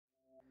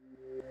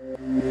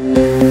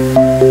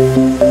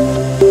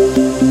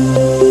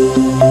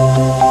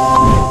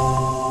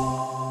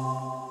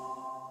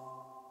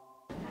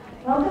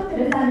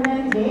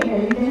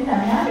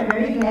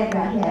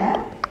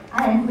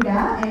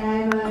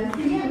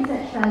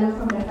Fellow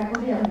from the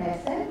Faculty of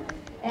Medicine,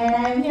 and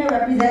I'm here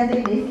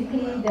representing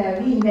basically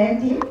the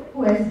reInvent team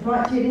who has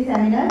brought you this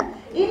seminar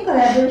in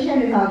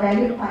collaboration with our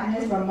valued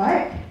partners from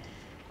Merck.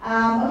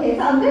 Okay,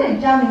 so I'm going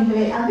to jump into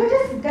it. I'm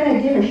just going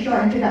to give a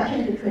short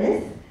introduction to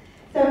Chris.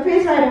 So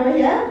Chris right over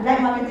here,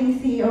 Black Marketing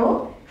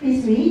CEO,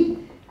 Chris Reed.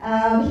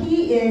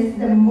 He is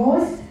the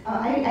most,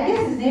 I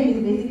guess his name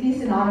is basically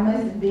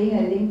synonymous with being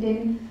a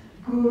LinkedIn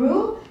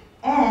guru,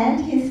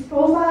 and his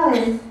profile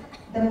is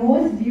the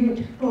most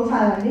viewed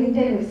profile on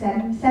LinkedIn with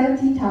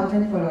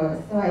 70,000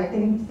 followers, so I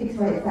think it speaks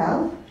for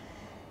itself.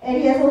 And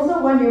he has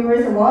also won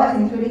numerous awards,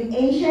 including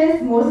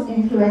Asia's most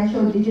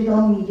influential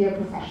digital media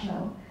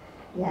professional.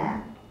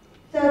 Yeah.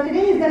 So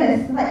today he's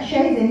going to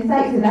share his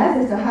insights with us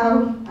as to how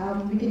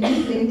we can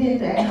use LinkedIn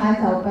to enhance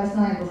our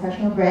personal and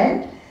professional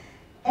brand.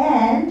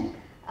 And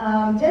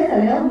just a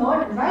little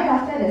note, right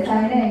after the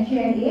seminar and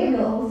Q&A,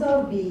 we'll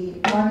also be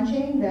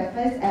launching the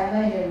first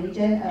ever in the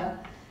region a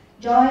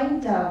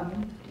joint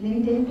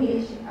LinkedIn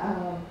page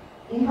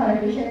in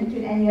collaboration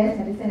between NUS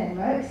Medicine and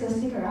Merck, so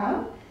stick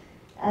around.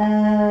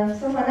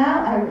 So for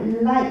now, I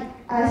would like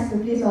us to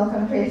please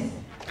welcome Chris.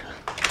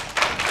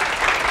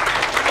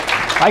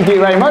 Thank you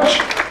very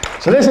much.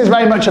 So this is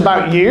very much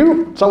about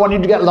you, so I want you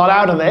to get a lot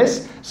out of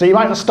this. So you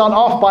might start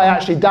off by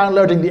actually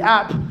downloading the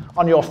app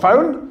on your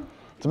phone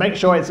to make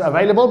sure it's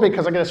available,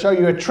 because I'm going to show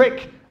you a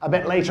trick a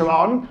bit later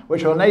on,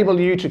 which will enable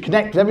you to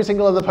connect with every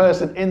single other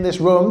person in this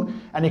room,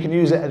 and you can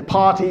use it at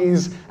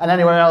parties and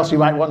anywhere else you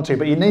might want to.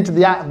 But you need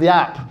the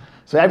app.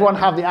 So everyone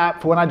have the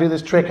app for when I do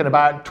this trick in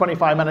about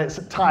 25 minutes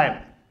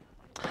time.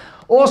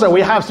 Also, we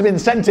have some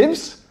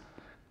incentives,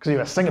 because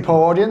you're a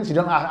Singapore audience, you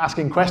don't like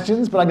asking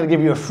questions, but I'm going to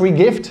give you a free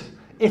gift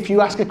if you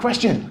ask a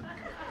question.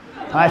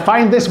 And I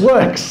find this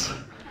works.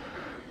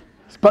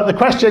 But the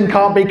question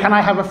can't be, can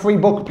I have a free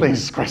book,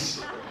 please,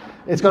 Chris?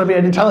 It's going to be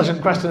an intelligent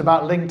question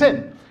about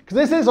LinkedIn.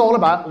 Because this is all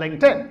about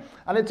LinkedIn.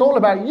 And it's all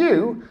about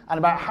you and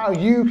about how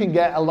you can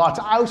get a lot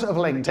out of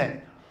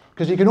LinkedIn.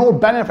 Because you can all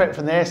benefit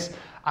from this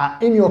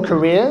in your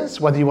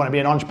careers, whether you want to be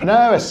an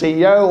entrepreneur, a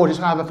CEO, or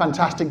just have a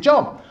fantastic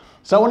job.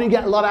 So I want you to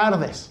get a lot out of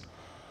this.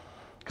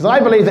 Because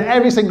I believe that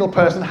every single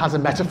person has a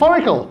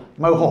metaphorical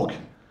mohawk.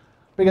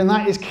 Because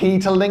that is key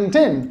to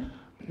LinkedIn.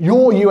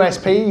 Your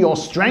USP, your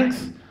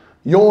strength,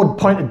 your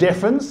point of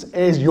difference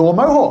is your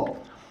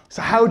mohawk.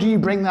 So how do you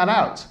bring that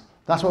out?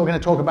 That's what we're going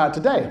to talk about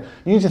today.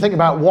 You need to think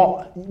about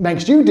what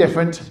makes you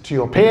different to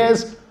your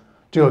peers,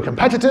 to your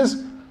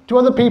competitors, to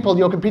other people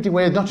you're competing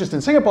with, not just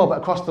in Singapore, but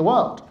across the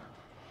world.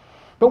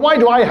 But why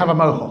do I have a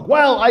mohawk?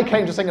 Well, I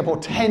came to Singapore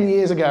 10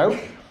 years ago,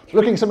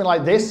 looking something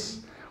like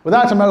this,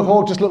 without a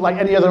mohawk, just looked like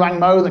any other Ang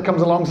Mo that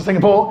comes along to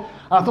Singapore.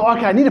 And I thought,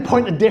 okay, I need a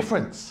point of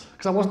difference,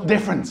 because I wasn't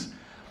different.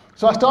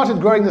 So I started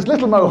growing this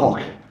little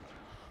mohawk.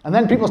 And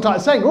then people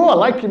started saying, oh, I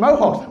like your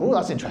mohawk. Oh,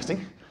 that's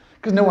interesting,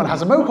 because no one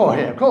has a mohawk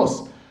here, of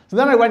course. So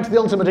then I went to the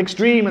ultimate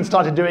extreme and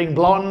started doing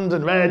blonde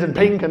and red and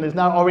pink, and it's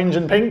now orange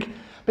and pink,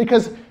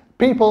 because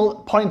people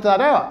point that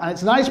out, and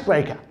it's an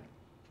icebreaker.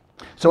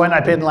 So when I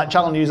appeared in like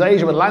Channel News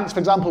Asia with Lance, for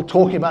example,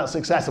 talking about the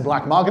success of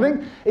black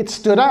marketing, it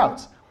stood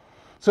out.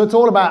 So it's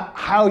all about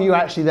how you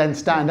actually then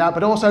stand out,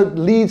 but also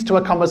leads to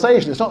a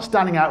conversation. It's not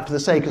standing out for the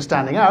sake of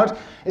standing out.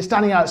 It's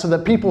standing out so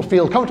that people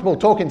feel comfortable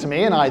talking to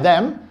me and I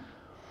them.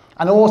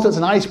 And also it's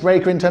an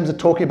icebreaker in terms of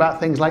talking about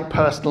things like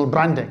personal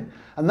branding.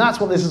 And that's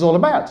what this is all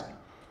about.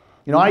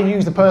 You know, I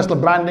use the personal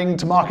branding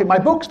to market my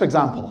books, for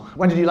example.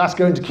 When did you last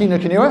go into Kino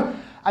Kinua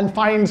and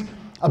find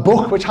a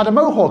book which had a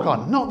mohawk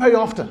on? Not very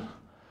often.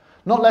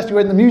 Not unless you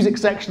were in the music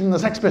section and the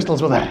Sex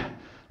Pistols were there.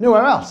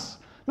 Nowhere else.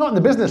 Not in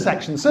the business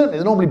section, certainly.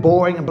 They're normally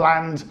boring and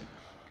bland.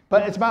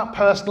 But it's about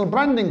personal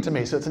branding to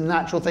me, so it's a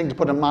natural thing to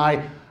put in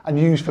and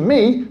use for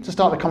me to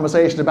start a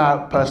conversation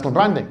about personal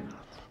branding.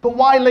 But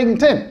why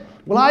LinkedIn?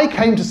 Well, I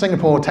came to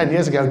Singapore 10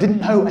 years ago,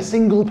 didn't know a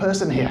single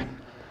person here.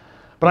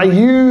 But I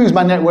used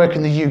my network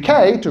in the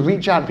UK to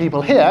reach out to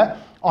people here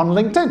on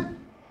LinkedIn.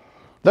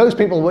 Those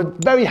people were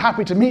very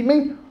happy to meet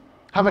me,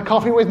 have a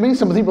coffee with me.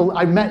 Some of the people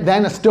I met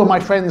then are still my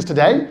friends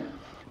today.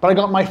 But I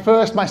got my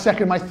first, my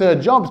second, my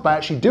third jobs by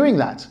actually doing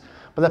that,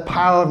 by the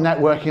power of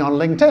networking on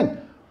LinkedIn.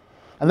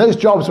 And those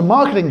jobs were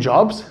marketing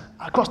jobs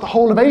across the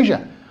whole of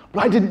Asia.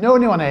 But I didn't know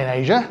anyone in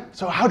Asia,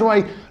 so how do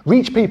I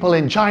reach people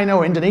in China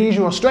or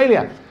Indonesia or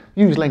Australia?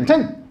 Use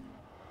LinkedIn.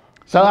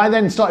 So I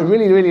then started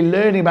really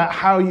learning about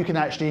how you can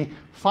actually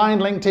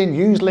find LinkedIn,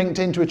 use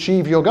LinkedIn to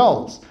achieve your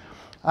goals.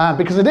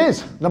 Because it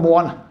is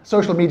 #1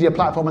 social media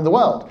platform in the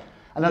world.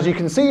 And as you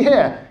can see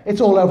here,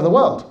 it's all over the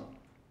world.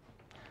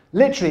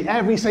 Literally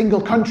every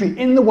single country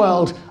in the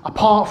world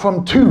apart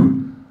from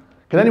 2.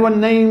 Can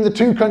anyone name the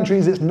 2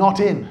 countries it's not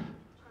in?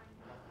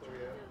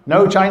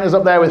 No, China's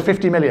up there with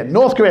 50 million.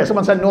 North Korea,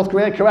 someone said North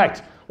Korea,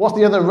 correct. What's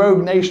the other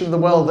rogue nation of the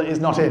world that is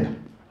not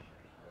in?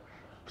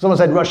 Someone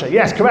said Russia.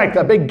 Yes, correct.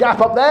 That big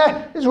gap up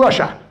there is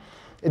Russia.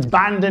 It's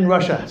banned in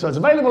Russia. So it's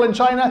available in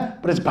China,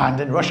 but it's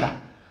banned in Russia.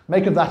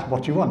 Make of that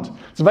what you want.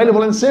 It's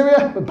available in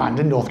Syria, but banned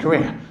in North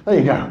Korea. There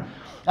you go.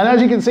 And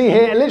as you can see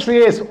here, it literally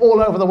is all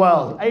over the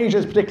world. Asia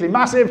is particularly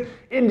massive.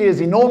 India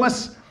is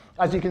enormous.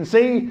 as you can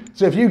see.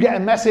 So if you get a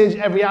message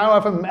every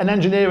hour from an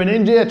engineer in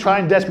India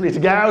trying desperately to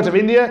get out of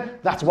India,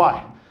 that's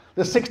why.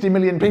 There's 60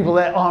 million people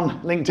there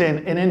on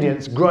LinkedIn in India.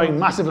 It's growing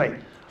massively.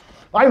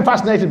 I'm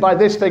fascinated by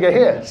this figure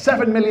here.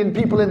 7 million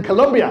people in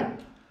Colombia.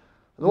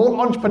 They're all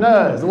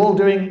entrepreneurs. They're all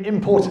doing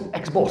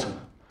import-export.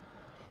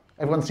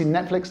 Everyone seen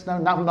Netflix? No?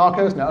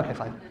 Narcos? No? Okay,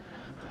 fine.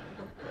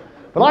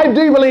 But I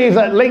do believe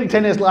that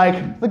LinkedIn is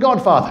like the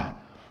Godfather.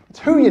 It's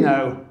who you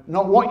know,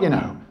 not what you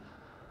know.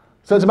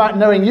 So it's about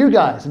knowing you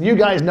guys, and you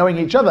guys knowing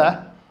each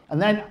other,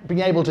 and then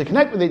being able to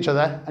connect with each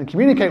other, and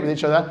communicate with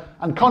each other,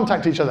 and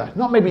contact each other.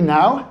 Not maybe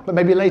now, but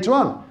maybe later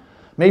on.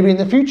 Maybe in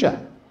the future.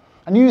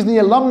 And use the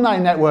alumni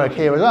network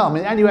here as well. I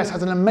mean, NUS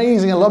has an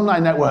amazing alumni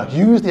network.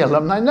 Use the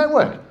alumni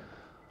network.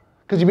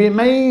 Because you'd be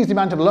amazed the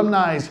amount of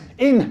alumni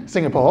in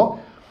Singapore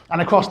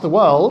and across the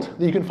world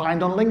that you can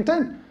find on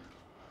LinkedIn.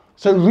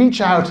 So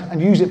reach out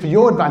and use it for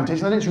your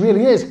advantage, and it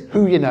really is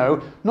who you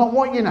know, not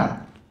what you know.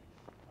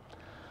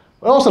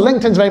 But also,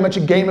 LinkedIn's very much a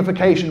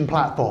gamification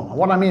platform. And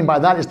what I mean by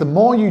that is the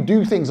more you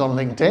do things on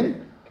LinkedIn,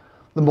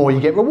 the more you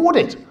get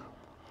rewarded.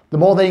 The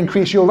more they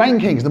increase your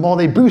rankings, the more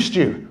they boost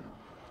you.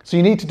 So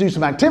you need to do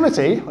some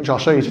activity, which I'll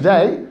show you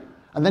today,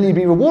 and then you'd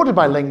be rewarded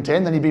by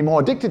LinkedIn, then you'd be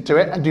more addicted to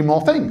it and do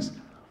more things,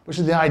 which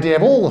is the idea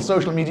of all the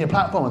social media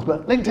platforms.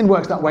 But LinkedIn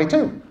works that way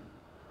too.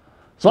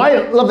 So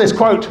I love this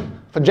quote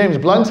from James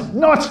Blunt,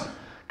 not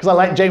because I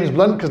like James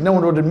Blunt, because no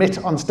one would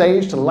admit on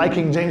stage to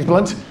liking James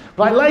Blunt,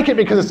 but I like it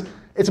because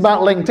it's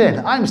about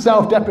LinkedIn. I'm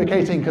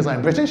self-deprecating because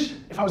I'm British.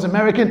 If I was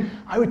American,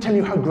 I would tell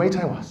you how great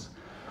I was.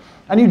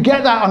 And you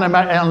get that on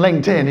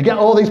LinkedIn. You get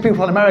all these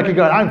people in America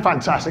going, I'm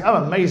fantastic,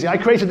 I'm amazing, I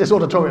created this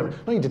auditorium.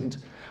 No, you didn't.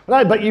 But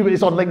I bet you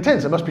it's on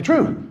LinkedIn, so it must be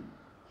true.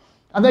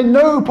 And they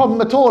no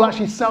problem at all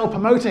actually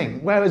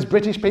self-promoting, whereas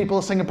British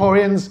people,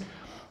 Singaporeans,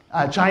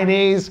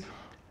 Chinese,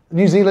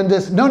 New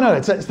Zealanders, no,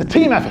 it's the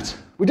team effort.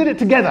 We did it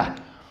together.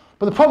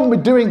 But the problem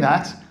with doing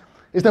that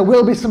is there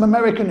will be some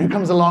American who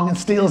comes along and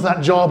steals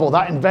that job or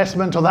that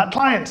investment or that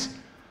client,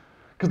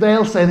 because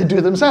they'll say they do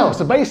it themselves.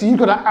 So basically, you've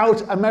got to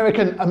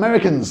out-American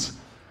Americans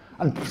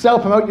and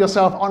self-promote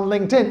yourself on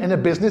LinkedIn in a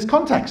business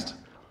context.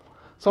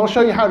 So I'll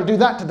show you how to do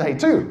that today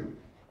too.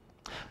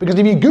 Because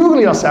if you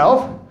Google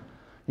yourself,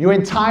 your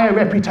entire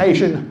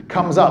reputation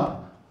comes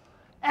up.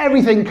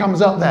 Everything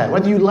comes up there,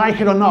 whether you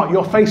like it or not.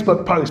 Your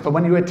Facebook post from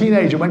when you were a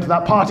teenager, went to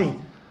that party.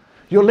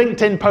 Your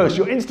LinkedIn post,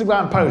 your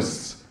Instagram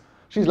posts.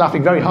 She's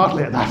laughing very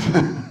heartily at that.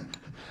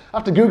 I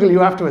have to Google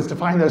you afterwards to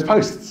find those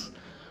posts.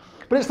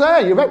 But it's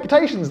there, your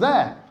reputation's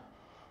there.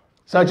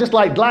 So just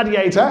like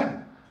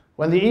Gladiator,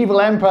 when the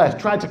evil emperor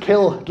tried to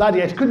kill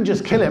Gladiator, couldn't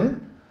just kill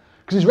him,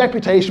 because his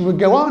reputation would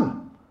go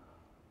on.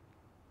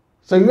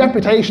 So your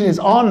reputation is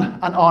on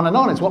and on and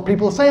on. It's what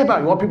people say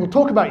about you, what people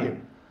talk about you.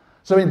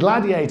 So in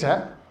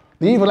Gladiator,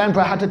 the evil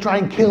emperor had to try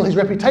and kill his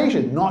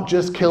reputation, not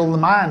just kill the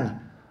man.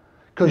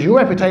 Because your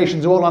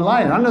reputations are all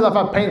online. And I know that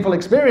I've had painful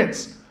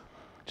experience.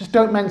 Just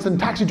don't mention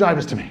taxi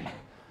drivers to me.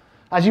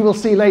 As you will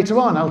see later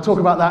on, I'll talk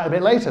about that a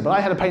bit later, but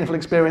I had a painful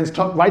experience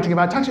writing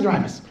about taxi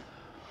drivers.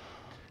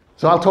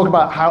 So I'll talk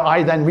about how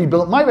I then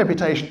rebuilt my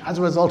reputation as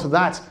a result of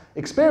that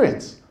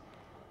experience.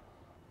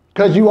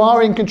 Because you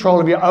are in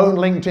control of your own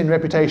LinkedIn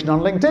reputation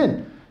on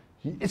LinkedIn.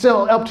 It's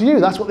all up to you.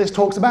 That's what this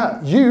talk's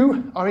about.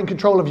 You are in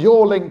control of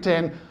your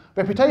LinkedIn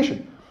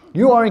reputation.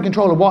 You are in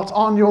control of what's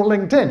on your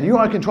LinkedIn. You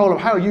are in control of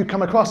how you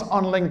come across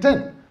on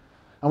LinkedIn.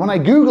 And when I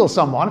Google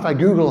someone, if I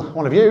Google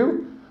one of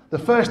you, the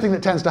first thing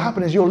that tends to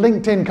happen is your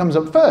LinkedIn comes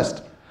up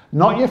first,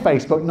 not your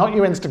Facebook, not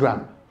your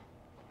Instagram.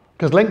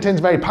 Because LinkedIn's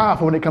very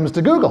powerful when it comes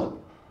to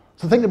Google.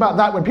 So think about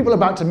that when people are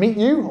about to meet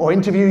you or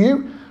interview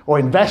you or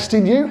invest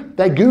in you,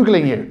 they're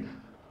Googling you.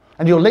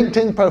 And your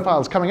LinkedIn profile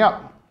is coming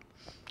up,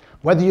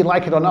 whether you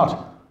like it or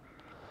not.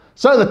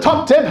 So the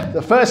top tip,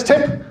 the first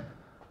tip,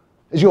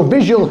 is your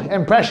visual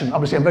impression.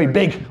 Obviously, I'm very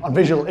big on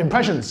visual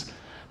impressions.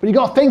 But you've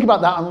got to think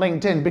about that on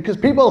LinkedIn, because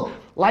people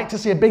like to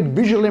see a big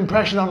visual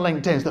impression on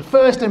LinkedIn. It's the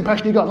first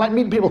impression you got, like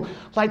meeting people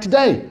like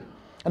today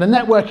at a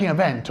networking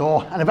event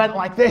or an event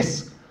like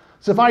this.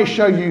 So if I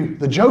show you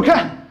the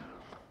Joker,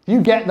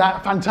 you get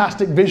that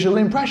fantastic visual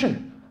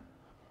impression.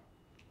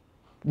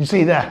 You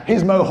see there,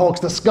 his mohawks,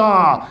 the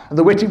scar, and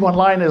the witty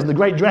one-liners, and the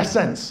great dress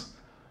sense.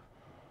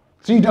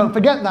 So you don't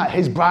forget that,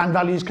 his brand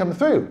values come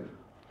through.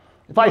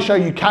 If I show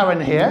you Karen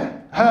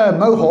here, her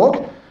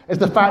mohawk is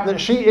the fact that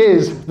she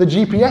is the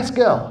GPS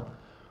girl.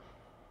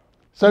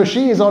 So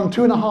she is on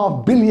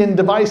 2.5 billion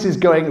devices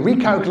going,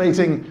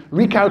 recalculating.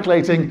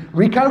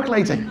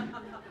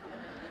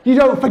 You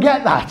don't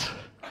forget that.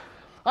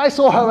 I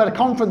saw her at a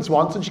conference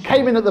once, and she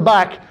came in at the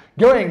back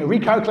going,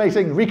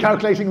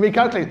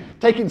 recalculating,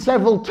 taking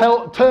several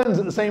turns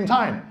at the same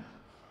time.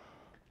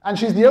 And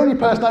she's the only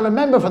person I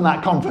remember from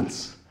that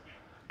conference.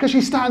 Because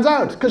she stands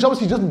out, because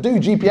obviously she doesn't do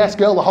GPS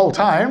girl the whole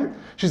time.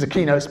 She's a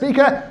keynote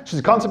speaker, she's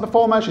a concert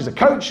performer, she's a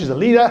coach, she's a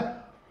leader.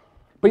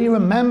 But you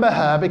remember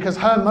her because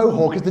her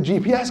mohawk is the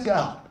GPS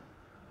girl.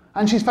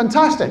 And she's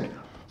fantastic.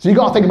 So you've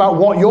got to think about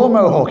what your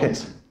mohawk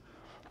is.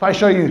 If I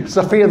show you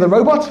Sophia the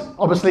robot,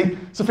 obviously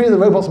Sophia the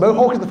robot's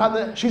mohawk is the fact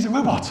that she's a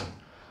robot.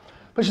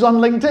 But she's on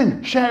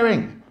LinkedIn,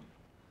 sharing.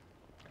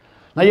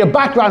 Now your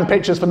background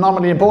picture is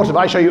phenomenally important. If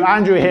I show you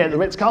Andrew here at the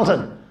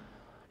Ritz-Carlton,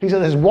 he's at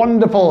this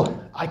wonderful,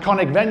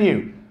 iconic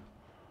venue.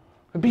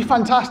 It'd be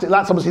fantastic.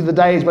 That's obviously the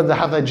days when they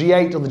have their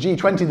G8 or the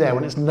G20 there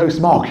when it's no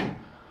smog.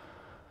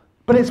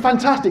 But it's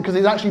fantastic because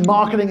he's actually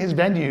marketing his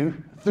venue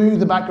through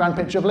the background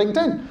picture of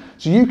LinkedIn.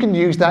 So you can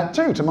use that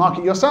too to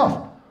market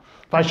yourself.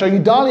 If I show you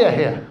Dahlia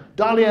here,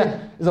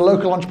 Dahlia is a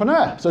local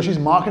entrepreneur. So she's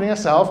marketing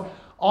herself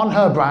on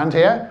her brand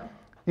here,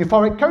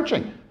 Euphoric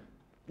Coaching.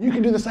 You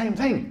can do the same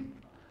thing.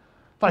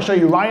 If I show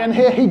you Ryan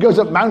here, he goes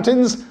up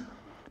mountains,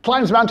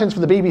 climbs mountains for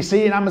the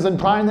BBC and Amazon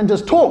Prime, then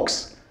does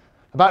talks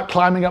about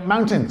climbing up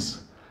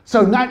mountains.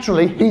 So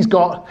naturally, he's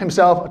got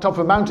himself atop of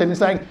a mountain and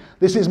saying,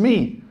 this is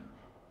me.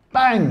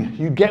 Bang,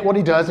 you get what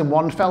he does in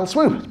one fell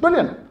swoop. It's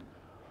brilliant.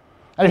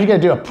 And if you're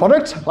going to do a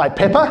product like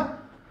Pippa,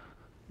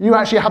 you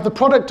actually have the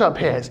product up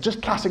here. It's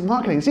just classic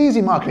marketing. It's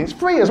easy marketing. It's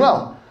free as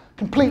well.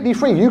 Completely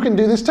free. You can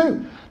do this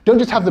too. Don't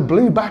just have the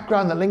blue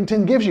background that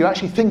LinkedIn gives you.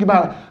 Actually think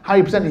about how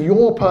you present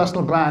your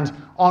personal brand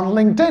on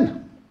LinkedIn.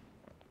 And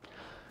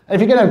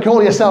if you're going to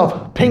call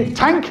yourself Pink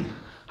Tank,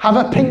 have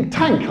a pink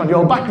tank on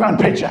your background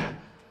picture,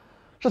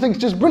 which I think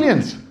is just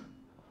brilliant.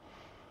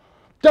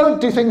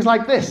 Don't do things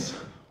like this.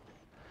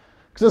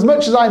 Because as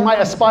much as I might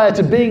aspire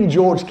to being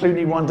George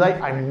Clooney one day,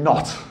 I'm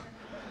not.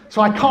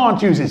 So I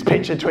can't use his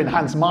picture to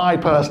enhance my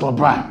personal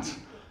brand.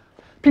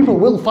 People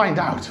will find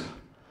out.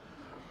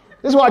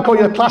 This is what I call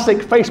your classic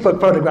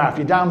Facebook photograph.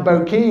 You're down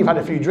Bow Key, you've had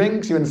a few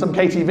drinks, you're in some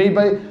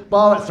KTV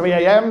bar at 3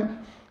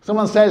 a.m.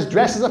 Someone says,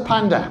 dress as a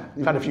panda.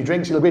 You've had a few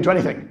drinks, you'll agree to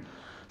anything.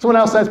 Someone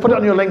else says, put it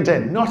on your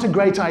LinkedIn. Not a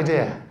great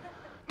idea.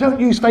 Don't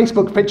use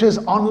Facebook pictures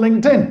on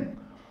LinkedIn.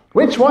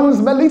 Which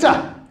one's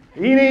Melita?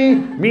 Eeny,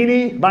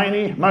 meeny,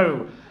 miny,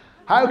 mo.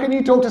 How can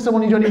you talk to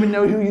someone you don't even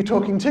know who you're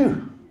talking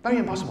to? Very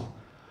impossible.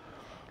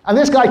 And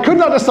this guy could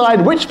not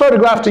decide which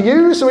photograph to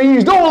use, so he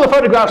used all the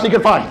photographs he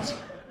could find.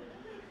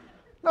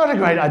 Not a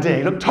great idea.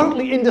 You look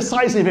totally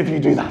indecisive if you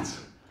do that.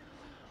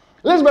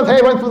 Elizabeth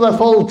here went for the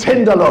full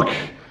Tinder look.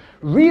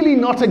 Really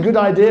not a good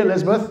idea,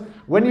 Elizabeth,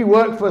 when you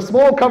work for a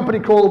small company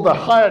called the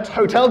Hyatt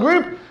Hotel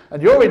Group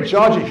and you're in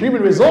charge of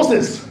human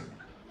resources.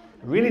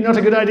 Really not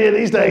a good idea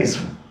these days.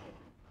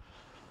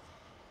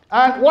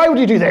 And why would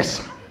you do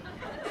this?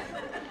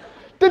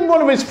 Didn't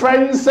one of his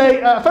friends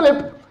say,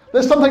 Philip,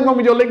 there's something wrong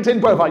with your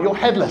LinkedIn profile, you're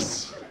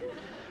headless.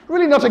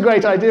 Really not a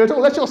great idea at all.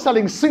 Unless you're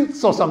selling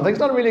suits or something, it's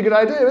not a really good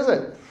idea, is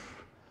it?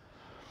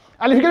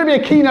 And if you're going to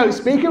be a keynote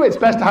speaker, it's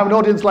best to have an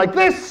audience like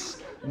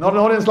this, not an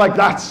audience like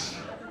that.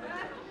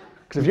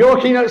 Because if you're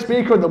a keynote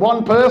speaker and the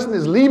one person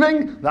is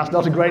leaving, that's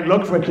not a great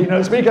look for a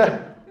keynote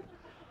speaker.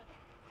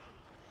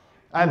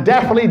 And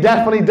definitely,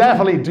 definitely,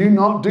 definitely do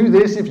not do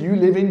this if you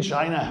live in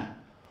China.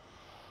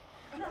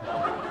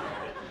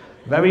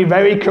 Very,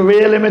 very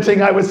career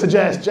limiting, I would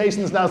suggest.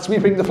 Jason's now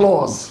sweeping the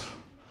floors.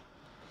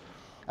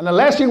 And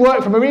unless you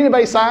work for Marina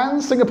Bay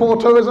Sands, Singapore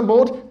Tourism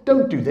Board,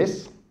 don't do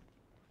this.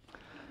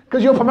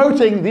 Because you're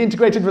promoting the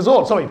integrated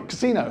resort,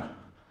 casino.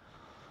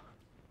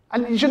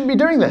 And you shouldn't be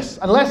doing this.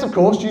 Unless, of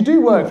course, you do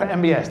work for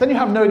MBS. Then you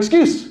have no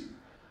excuse.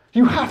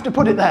 You have to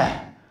put it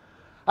there.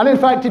 And in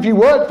fact, if you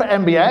work for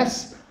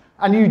MBS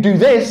and you do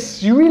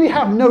this, you really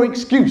have no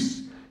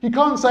excuse. You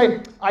can't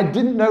say, I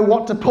didn't know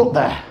what to put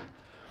there.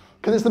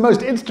 Because it's the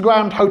most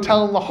Instagrammed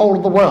hotel in the whole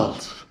of the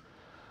world.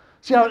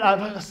 See how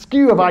a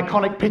skew of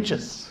iconic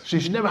pictures. So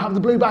you should never have the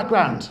blue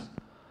background.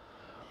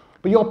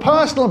 But your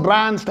personal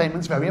brand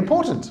statement's very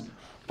important.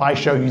 If I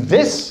show you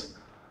this,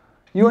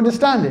 you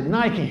understand it.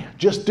 Nike,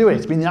 just do it.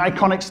 It's been the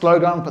iconic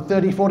slogan for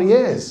 30, 40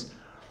 years.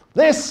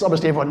 This,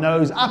 obviously everyone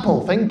knows,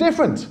 Apple, think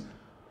different.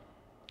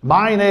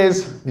 Mine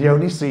is the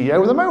only CEO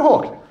with a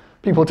mohawk.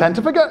 People tend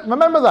to forget,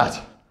 remember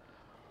that.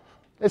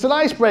 It's an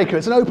icebreaker,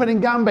 it's an opening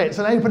gambit, it's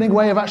an opening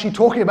way of actually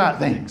talking about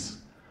things.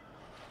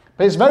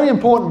 But it's very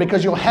important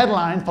because your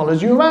headline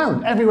follows you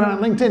around. Everywhere on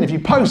LinkedIn, if you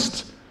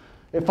post,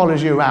 it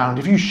follows you around.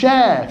 If you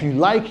share, if you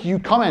like, you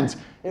comment,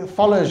 it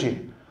follows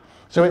you.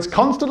 So it's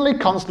constantly,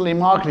 constantly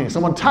marketing. If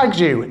someone tags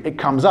you, it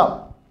comes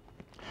up.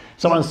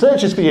 Someone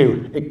searches for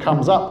you, it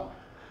comes up.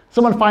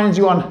 Someone finds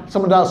you on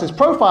someone else's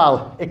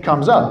profile, it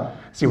comes up.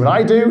 See what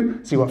I do,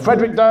 see what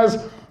Frederick does,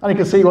 and you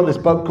can see what this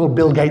bloke called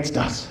Bill Gates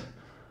does.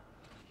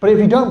 But if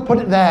you don't put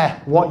it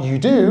there, what you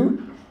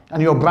do,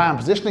 and your brand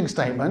positioning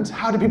statement,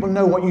 how do people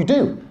know what you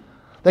do?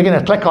 They're going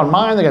to click on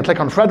mine, they're going to click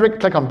on Frederick,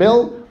 click on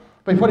Bill,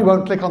 but you probably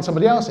won't click on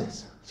somebody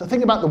else's. So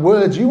think about the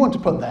words you want to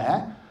put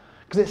there,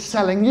 because it's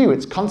selling you.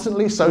 It's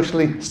constantly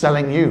socially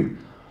selling you. You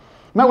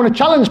might want to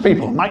challenge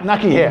people. Mike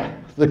Nacky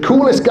here, the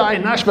coolest guy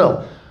in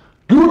Nashville.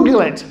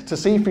 Google it to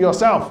see for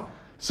yourself.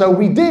 So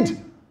we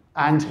did,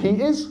 and he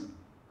is.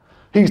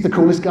 He's the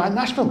coolest guy in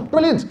Nashville.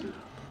 Brilliant,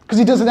 because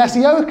he does an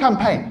SEO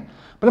campaign.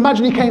 But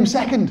imagine he came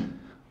second.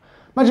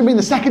 Imagine being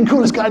the second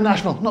coolest guy in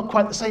Nashville. Not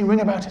quite the same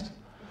ring about it.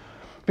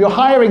 If you're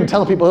hiring,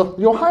 tell people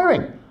you're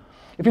hiring.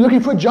 If you're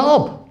looking for a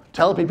job,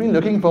 tell people you're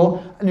looking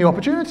for new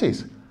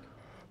opportunities.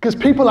 Because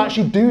people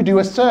actually do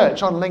a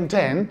search on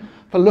LinkedIn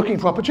for looking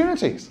for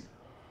opportunities.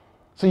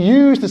 So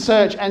use the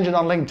search engine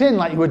on LinkedIn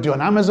like you would do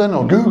on Amazon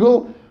or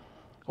Google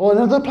or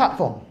another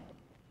platform.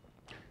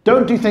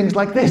 Don't do things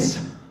like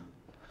this.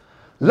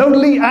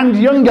 Lonely and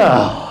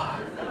younger.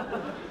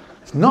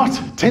 It's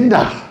not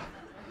Tinder.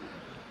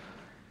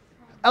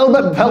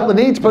 Albert felt the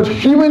need to put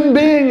human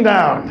being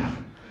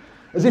down,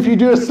 as if you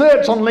do a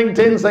search on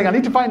LinkedIn saying, I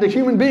need to find a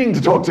human being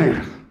to talk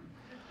to.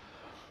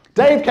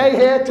 Dave Kay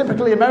here,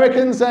 typically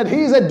American, said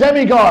he's a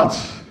demigod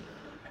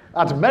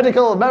at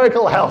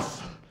miracle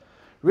health.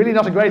 Really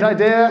not a great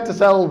idea to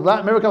sell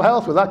that miracle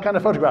health with that kind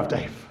of photograph,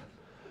 Dave.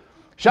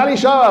 Shelley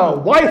Shower,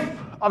 wife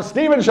of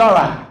Stephen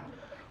Shower.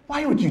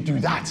 Why would you do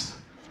that?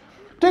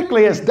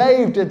 Particularly as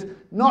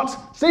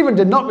Stephen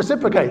did not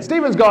reciprocate.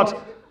 Stephen's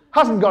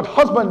hasn't got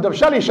husband of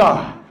Shelley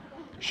Shower.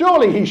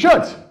 Surely he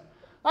should.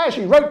 I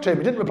actually wrote to him,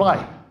 he didn't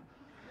reply.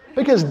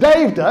 Because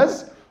Dave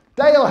does.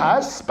 Dale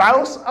has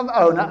spouse of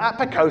owner at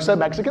Picosa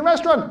Mexican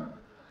restaurant.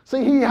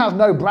 See, he has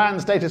no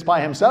brand status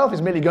by himself.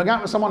 He's merely going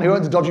out with someone who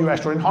owns a dodgy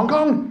restaurant in Hong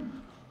Kong.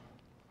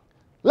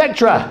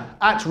 Lecturer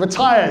at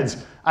retired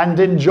and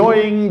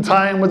enjoying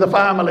time with the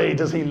family.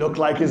 Does he look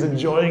like he's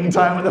enjoying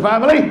time with the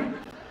family?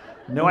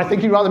 No, I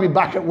think he'd rather be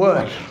back at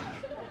work.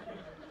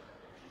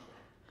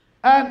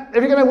 And if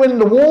you're going to win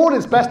an award,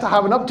 it's best to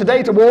have an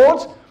up-to-date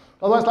award.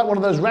 Otherwise, it's like one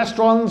of those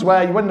restaurants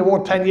where you won an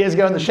award 10 years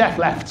ago and the chef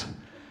left.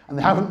 And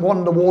they haven't won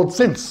an award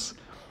since.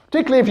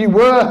 Particularly if you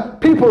were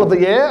People of the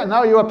Year and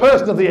now you're a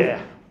Person of the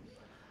Year.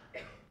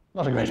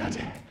 Not a great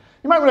idea.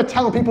 You might want to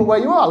tell people where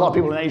you are. A lot of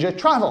people in Asia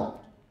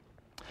travel.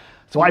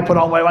 So I put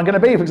on where I'm going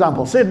to be, for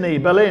example, Sydney,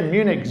 Berlin,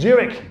 Munich,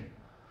 Zurich.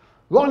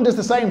 Ron does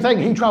the same thing.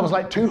 He travels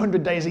like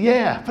 200 days a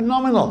year.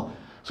 Phenomenal.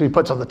 So he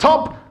puts on the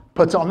top,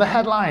 puts it on the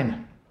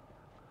headline.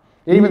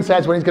 He even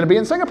says when he's going to be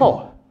in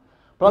Singapore.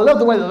 But I love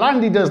the way that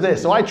Landy does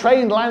this. So I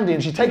trained Landy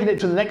and she's taken it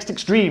to the next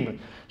extreme.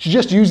 She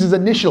just uses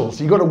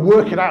initials. You've got to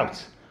work it out.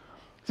 So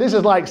this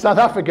is like South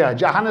Africa,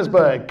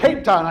 Johannesburg,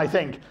 Cape Town, I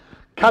think,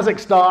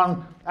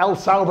 Kazakhstan, El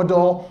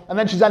Salvador, and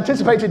then she's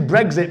anticipated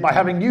Brexit by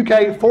having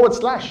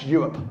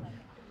UK/Europe.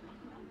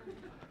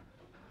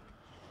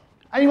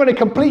 And you want to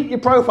complete your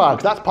profile,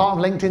 because that's part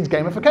of LinkedIn's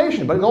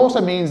gamification, but it also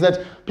means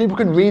that people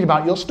can read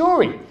about your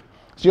story.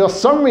 So your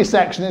summary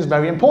section is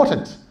very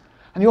important.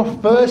 And your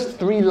first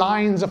 3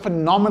 lines are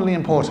phenomenally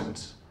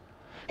important.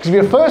 Because if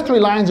your first 3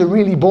 lines are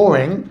really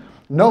boring,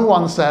 no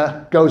one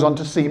goes on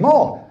to see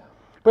more.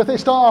 But if they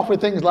start off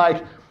with things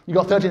like, you've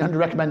got 1,300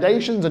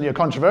 recommendations and you're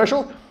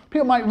controversial,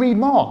 people might read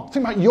more.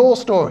 Think about your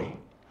story.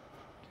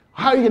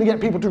 How are you going to get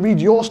people to read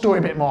your story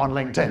a bit more on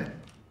LinkedIn?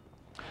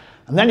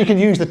 And then you can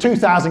use the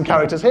 2,000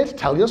 characters here to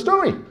tell your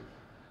story.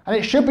 And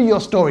it should be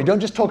your story. Don't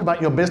just talk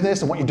about your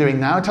business and what you're doing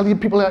now. Tell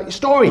people about your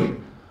story.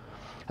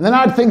 And then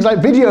add things like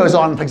videos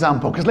on, for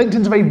example, because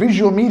LinkedIn's a very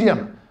visual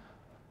medium.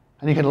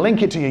 And you can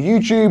link it to your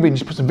YouTube and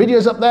just put some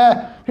videos up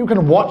there. People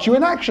can watch you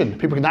in action.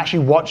 People can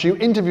actually watch you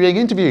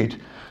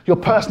interviewed. Your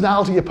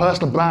personality, your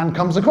personal brand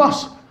comes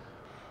across.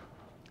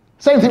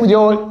 Same thing with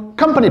your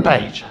company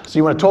page. So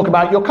you want to talk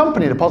about your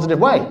company in a positive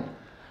way.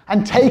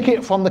 And take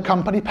it from the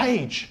company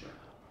page.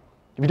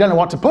 If you don't know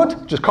what to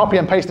put, just copy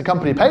and paste the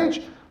company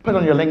page, put it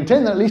on your LinkedIn,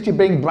 then at least you're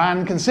being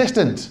brand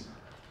consistent.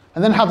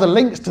 And then have the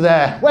links to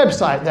their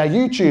website, their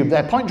YouTube,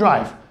 their point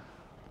drive,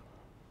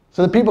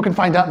 so that people can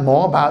find out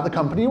more about the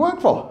company you work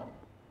for.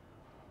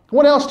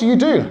 What else do you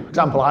do? For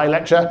example, I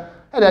lecture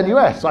at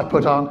NUS, so I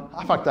put on,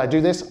 in fact, I do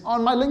this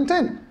on my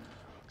LinkedIn.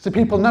 So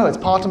people know it's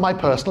part of my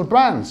personal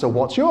brand, so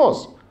what's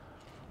yours?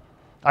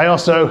 I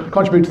also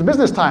contribute to the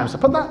Business Times, so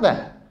put that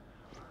there.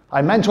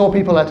 I mentor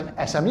people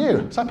at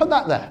SMU, so I put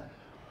that there.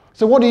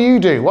 So what do you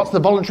do? What's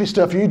the voluntary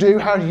stuff you do?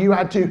 How do you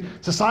add to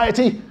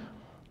society?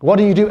 What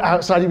do you do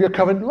outside of your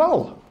current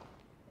role?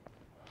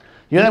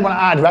 You then want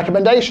to add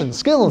recommendations,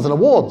 skills, and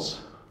awards.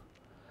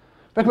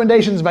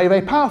 Recommendations are very,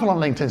 very powerful on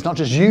LinkedIn. It's not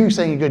just you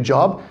saying a good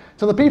job,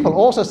 it's other people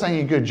also saying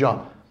a good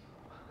job.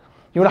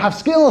 You want to have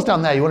skills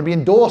down there you want to be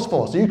endorsed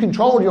for. So you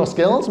control your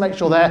skills, make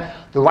sure they're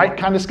the right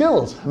kind of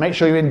skills. And make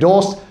sure you're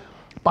endorsed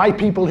by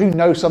people who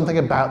know something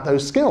about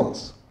those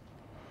skills.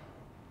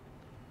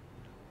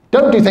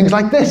 Don't do things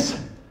like this.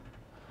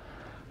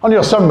 On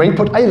your summary,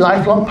 put a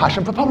lifelong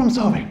passion for problem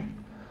solving.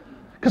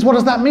 Because what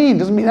does that mean? It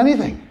doesn't mean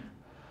anything.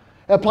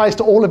 It applies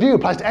to all of you, it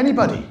applies to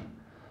anybody.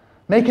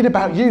 Make it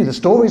about you, the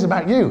story's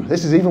about you.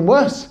 This is even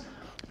worse.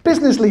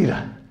 Business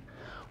leader.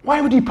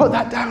 Why would you put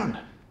that down?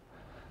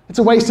 It's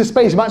a waste of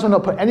space. You might as well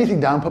not put anything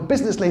down, put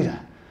business leader.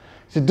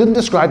 It doesn't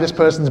describe this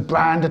person's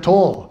brand at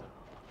all.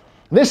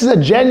 This is a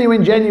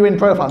genuine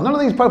profile. None of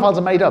these profiles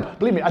are made up.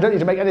 Believe me, I don't need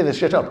to make any of this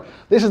shit up.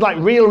 This is like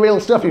real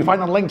stuff you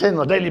find on LinkedIn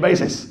on a daily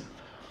basis.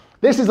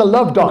 This is a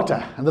love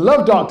doctor, and the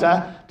love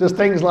doctor does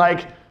things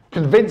like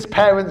convince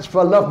parents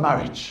for a love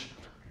marriage,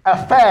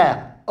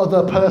 affair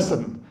other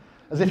person,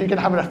 as if you can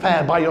have an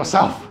affair by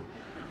yourself.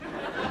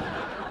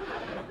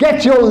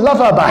 Get your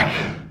lover back.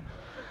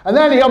 And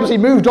then he obviously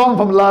moved on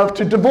from love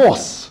to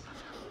divorce.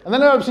 And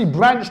then he obviously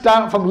branched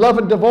out from love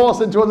and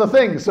divorce into other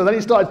things. So then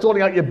he started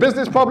sorting out your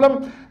business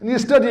problem and your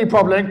study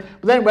problem,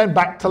 but then went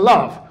back to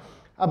love.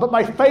 But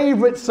my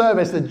favorite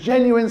service, the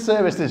genuine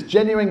service this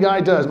genuine guy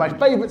does, my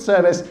favorite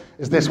service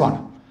is this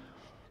one.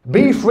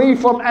 Be free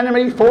from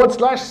enemy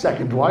 /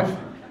 second wife.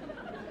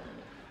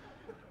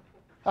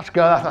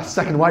 That's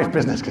second wife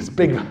business, because it's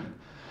big.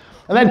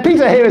 And then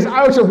Peter here is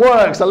out of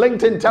work. So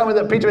LinkedIn tell me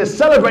that Peter is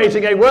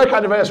celebrating a work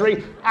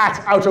anniversary at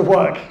out of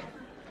work.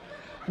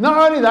 Not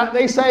only that,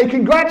 they say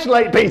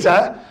congratulate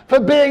Peter for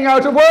being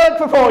out of work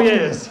for 4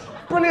 years.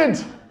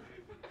 Brilliant.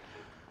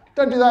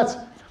 Don't do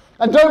that.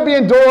 And don't be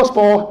endorsed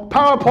for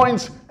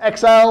PowerPoint,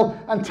 Excel,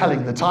 and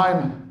telling the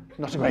time.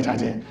 Not a great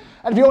idea.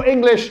 And if you're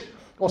English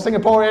or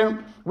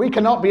Singaporean, we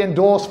cannot be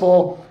endorsed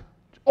for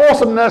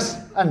awesomeness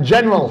and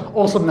general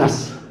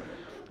awesomeness.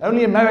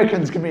 Only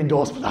Americans can be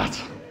endorsed for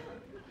that.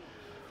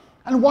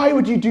 And why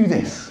would you do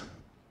this?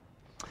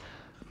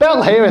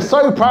 Belle here is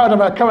so proud of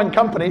her current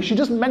company, she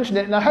doesn't mention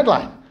it in her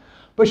headline.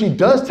 But she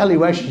does tell you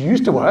where she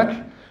used to work.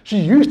 She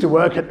used to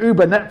work at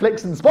Uber,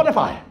 Netflix, and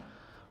Spotify.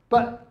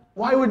 But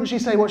why wouldn't she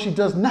say what she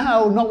does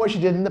now, not what she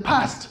did in the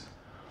past?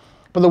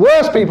 But the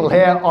worst people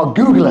here are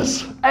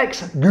Googlers,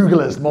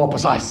 ex-Googlers, more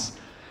precise.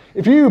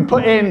 If you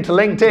put into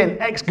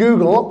LinkedIn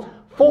ex-Google,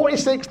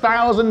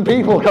 46,000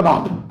 people come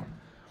up.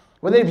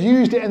 Where they've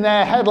used it in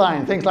their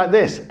headline, things like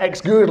this,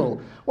 ex-Google.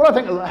 What I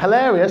think is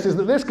hilarious is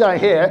that this guy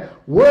here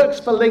works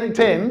for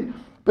LinkedIn,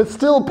 but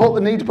still put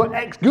the need to put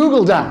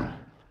ex-Google down.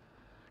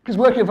 Because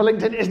working for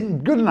LinkedIn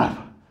isn't good enough.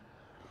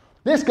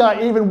 This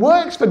guy even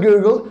works for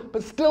Google,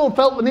 but still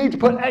felt the need to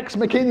put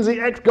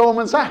ex-McKinsey,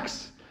 ex-Goldman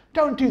Sachs.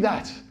 Don't do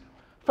that.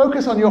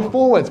 Focus on your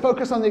forwards.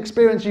 Focus on the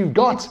experience you've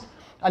got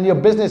and your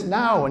business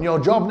now and your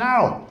job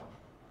now.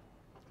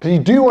 Because you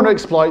do want to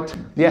exploit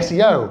the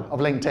SEO of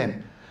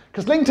LinkedIn.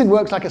 Because LinkedIn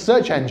works like a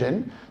search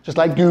engine, just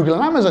like Google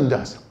and Amazon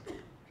does.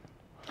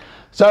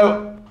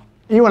 So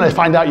you want to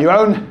find out your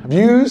own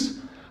views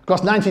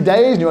across 90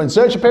 days, your own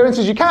search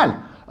appearances, you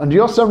can. Under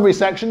your summary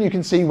section, you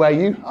can see where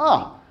you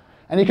are.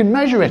 And you can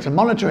measure it and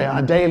monitor it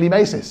on a daily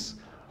basis.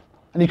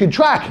 And you can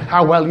track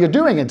how well you're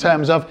doing in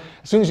terms of,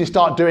 as soon as you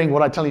start doing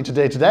what I tell you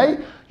today,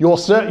 your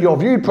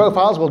viewed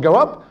profiles will go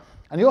up,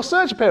 and your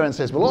search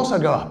appearances will also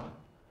go up.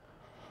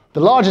 The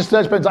largest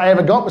search appearance I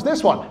ever got was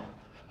this one,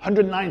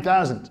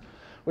 109,000,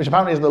 which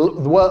apparently is the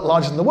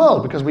largest in the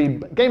world because we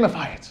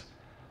gamify it.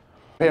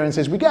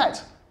 Appearances we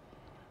get.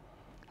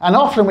 And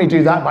often we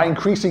do that by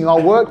increasing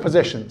our work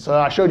position. So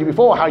I showed you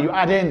before how you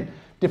add in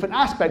different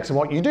aspects of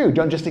what you do.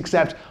 Don't just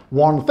accept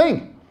one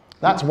thing.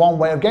 That's one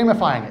way of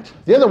gamifying it.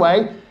 The other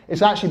way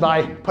is actually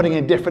by putting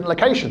in different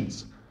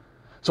locations.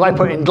 So I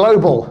put in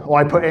global, or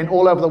I put in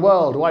all over the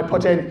world, or I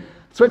put in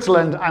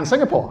Switzerland and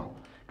Singapore.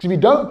 Because if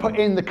you don't put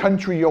in the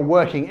country you're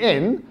working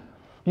in,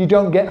 you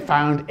don't get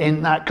found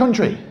in that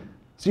country.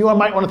 So you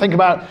might want to think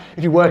about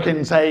if you work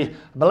in, say,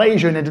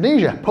 Malaysia and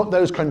Indonesia, put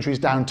those countries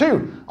down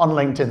too on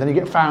LinkedIn, then you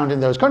get found in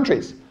those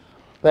countries.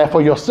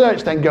 Therefore, your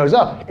search then goes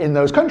up in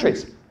those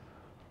countries.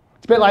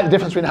 It's a bit like the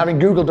difference between having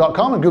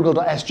google.com and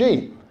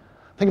google.sg.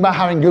 Think about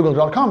having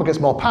google.com because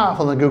it's more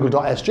powerful than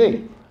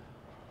google.sg.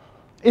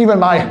 Even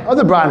my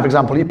other brand, for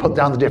example, you put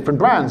down the different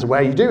brands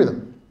where you do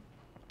them.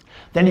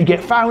 Then you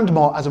get found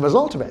more as a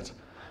result of it.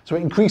 So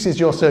it increases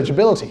your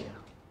searchability.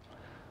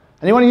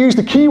 And you want to use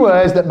the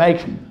keywords that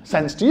make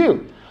sense to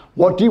you.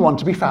 What do you want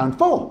to be found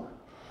for?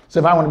 So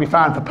if I want to be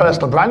found for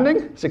personal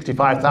branding,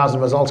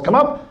 65,000 results come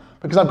up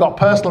because I've got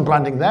personal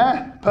branding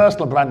there,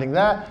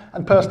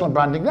 and personal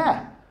branding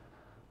there.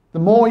 The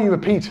more you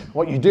repeat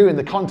what you do in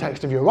the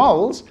context of your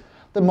roles,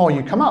 the more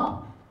you come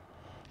up.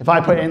 If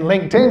I put in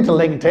LinkedIn to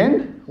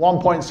LinkedIn,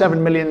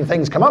 1.7 million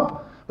things come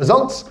up,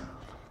 results.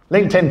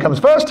 LinkedIn comes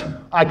first,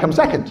 I come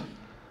second.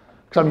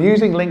 Because I'm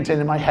using LinkedIn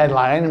in my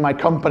headline, in my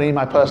company,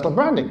 my personal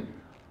branding.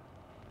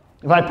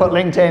 If I put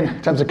LinkedIn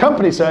in terms of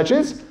company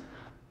searches,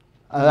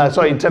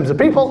 in terms of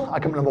people, I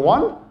come number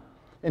 1.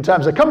 In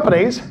terms of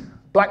companies,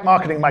 black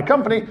marketing my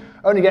company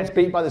only gets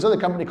beat by this other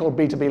company called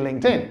B2B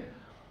LinkedIn.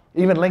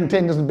 Even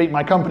LinkedIn doesn't beat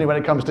my company when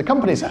it comes to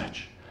company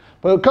search.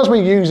 But because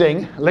we're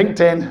using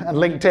LinkedIn and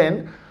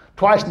LinkedIn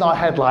twice in our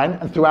headline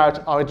and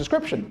throughout our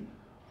description.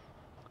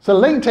 So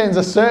LinkedIn's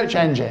a search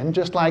engine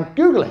just like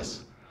Google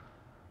is.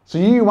 So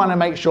you want to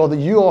make sure that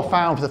you're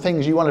found for the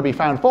things you want to be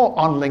found for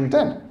on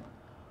LinkedIn.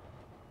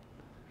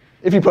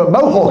 If you put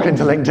Mohawk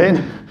into LinkedIn,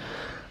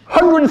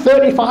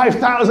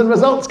 135,000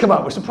 results come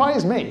up, which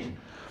surprised me.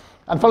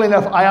 And funnily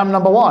enough, I am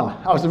number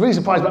 1. I was really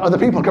surprised by other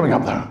people coming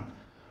up though.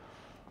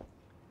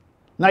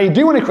 Now you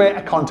do want to create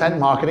a content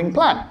marketing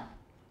plan.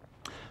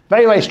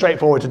 Very, very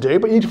straightforward to do,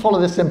 but you need to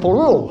follow this simple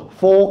rule,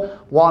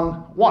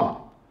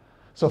 4-1-1.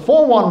 So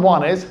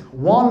 4-1-1 is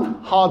one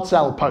hard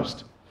sell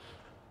post.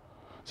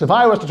 So if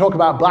I was to talk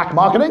about black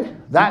marketing,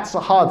 that's a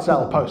hard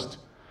sell post,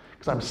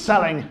 because I'm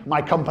selling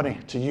my company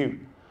to you.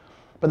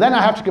 But then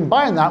I have to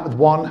combine that with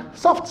one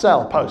soft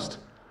sell post.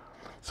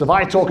 So if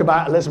I talk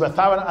about Elizabeth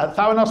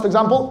Theranos, for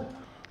example,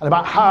 and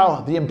about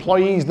how the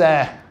employees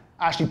there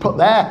actually put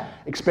their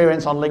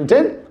experience on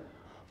LinkedIn,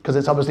 because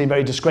it's obviously a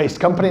very disgraced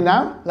company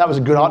now, that was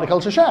a good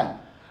article to share.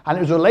 And it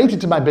was related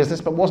to my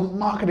business, but wasn't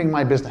marketing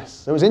my business.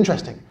 So it was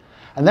interesting.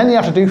 And then you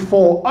have to do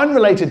 4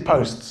 unrelated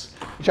posts,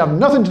 which have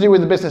nothing to do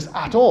with the business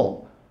at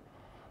all.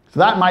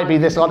 So that might be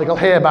this article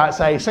here about,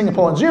 say,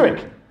 Singapore and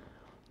Zurich,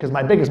 because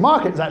my biggest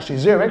market is actually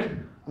Zurich,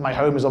 and my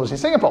home is obviously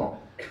Singapore.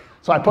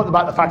 So I put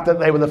about the fact that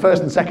they were the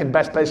first and second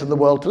best place in the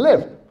world to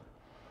live.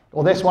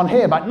 Or this one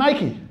here about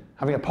Nike,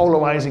 having a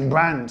polarizing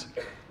brand,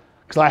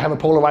 because I have a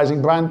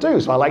polarizing brand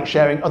too, so I like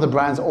sharing other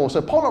brands that are also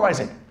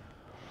polarizing.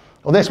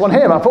 Or this one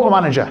here about Football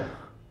Manager,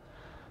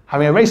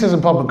 having a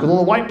racism problem because all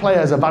the white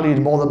players are valued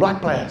more than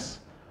black players.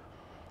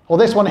 Or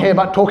this one here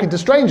about talking to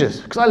strangers,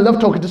 because I love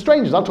talking to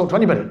strangers. I'll talk to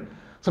anybody.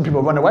 Some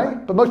people run away,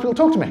 but most people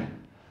talk to me.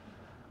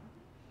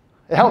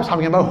 It helps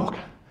having a mohawk.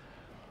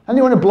 And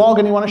you want to blog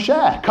and you want to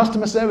share.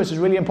 Customer service is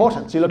really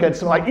important. So you look at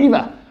someone like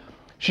Eva.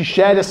 She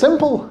shared a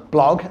simple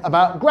blog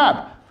about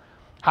Grab,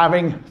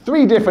 having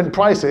 3 different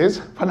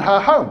prices from her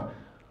home.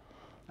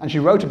 And she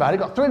wrote about it,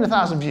 got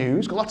 300,000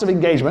 views, got lots of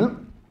engagement,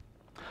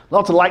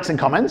 lots of likes and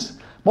comments.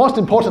 Most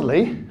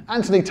importantly,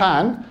 Anthony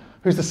Tan,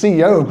 who's the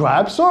CEO of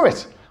Grab, saw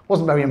it.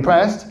 Wasn't very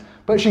impressed,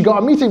 but she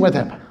got a meeting with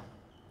him.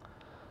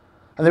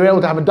 And they were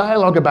able to have a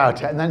dialogue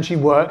about it, and then she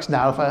works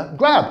now for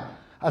Grab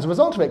as a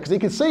result of it, because he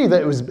could see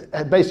that it was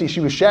basically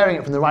she was sharing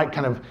it from the right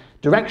kind of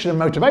direction and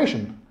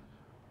motivation.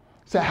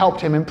 So it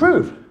helped him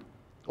improve.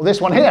 Well,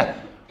 this one here,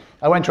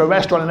 I went to a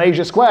restaurant in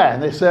Asia Square,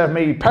 and they served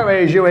me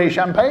Perrier-Jouët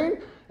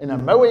champagne in a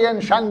Moet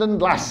and Chandon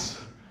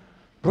glass.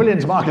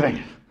 Brilliant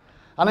marketing.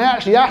 And I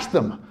actually asked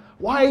them,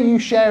 why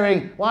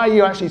are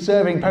you actually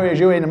serving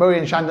Perrier-Jouët in a Moet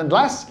and Chandon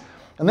glass?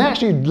 And they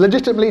actually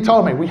legitimately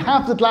told me, we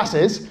have the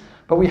glasses,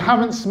 but we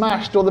haven't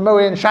smashed all the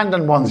Moet and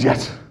Chandon ones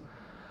yet.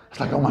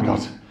 It's like, oh my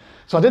God.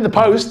 So I did the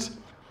post,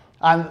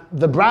 and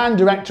the brand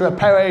director of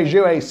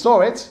Perrier-Jouët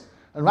saw it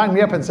and rang me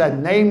up and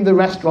said, name the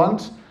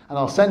restaurant, and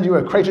I'll send you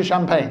a crate of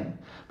champagne.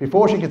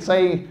 Before she could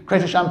say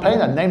crate of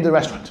champagne, I named the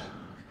restaurant.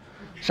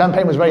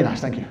 Champagne was very nice,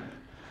 thank you.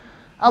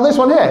 And this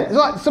one here, it's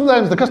like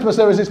sometimes the customer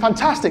service is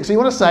fantastic, so you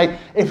want to say,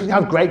 if you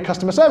have great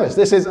customer service.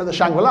 This is at the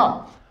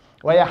Shangri-La,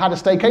 where I had a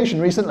staycation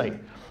recently.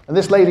 And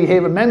this lady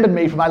here remembered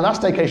me from my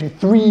last staycation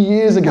 3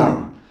 years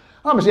ago.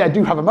 Obviously, I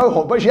do have a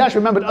mohawk, but she actually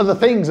remembered other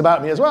things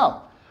about me as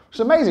well. Which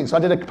is amazing. So I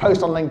did a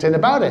post on LinkedIn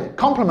about it,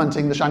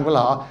 complimenting the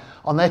Shangri-La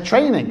on their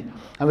training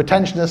and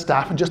retention of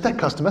staff and just their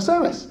customer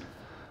service.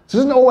 So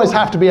it doesn't always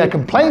have to be a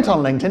complaint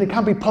on LinkedIn. It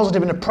can be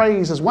positive and a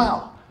praise as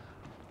well.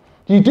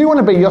 You do want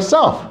to be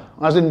yourself.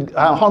 I was in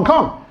Hong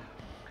Kong.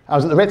 I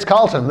was at the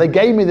Ritz-Carlton. They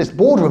gave me this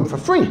boardroom for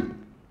free.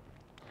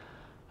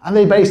 And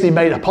they basically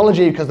made an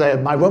apology because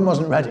my room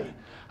wasn't ready.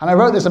 And I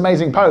wrote this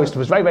amazing post. It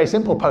was a very, very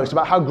simple post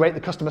about how great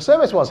the customer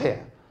service was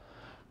here.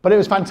 But it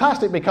was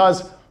fantastic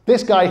because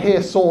this guy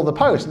here saw the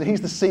post, and he's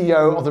the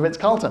CEO of the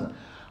Ritz-Carlton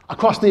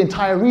across the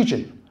entire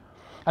region.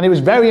 And he was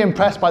very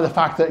impressed by the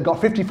fact that it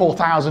got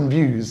 54,000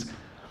 views.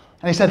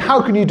 And he said,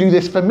 how can you do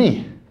this for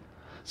me?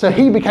 So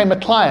he became a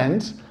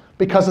client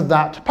because of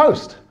that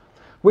post,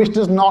 which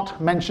does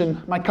not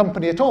mention my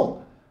company at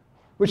all,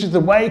 which is the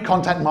way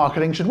content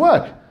marketing should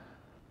work.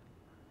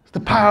 It's the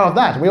power of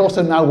that. We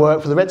also now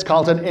work for the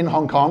Ritz-Carlton in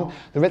Hong Kong,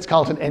 the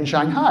Ritz-Carlton in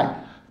Shanghai,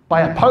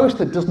 by a post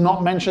that does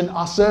not mention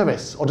our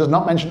service or does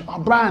not mention our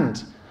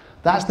brand.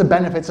 That's the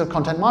benefits of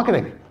content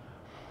marketing.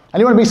 And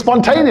you want to be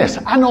spontaneous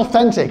and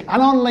authentic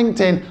and on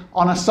LinkedIn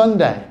on a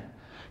Sunday.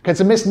 Because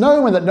it's a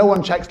misnomer that no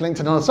one checks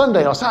LinkedIn on a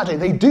Sunday or Saturday.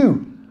 They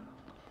do.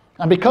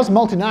 And because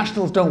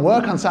multinationals don't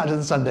work on Saturdays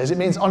and Sundays, it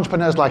means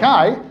entrepreneurs like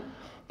I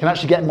can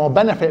actually get more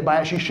benefit by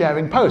actually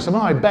sharing posts. Some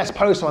of my best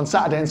posts are on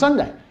Saturday and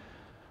Sunday.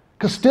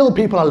 Because still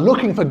people are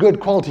looking for good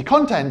quality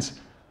content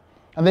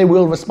and they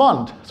will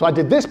respond. So I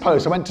did this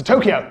post. I went to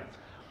Tokyo.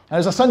 And it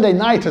was a Sunday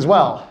night as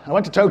well. I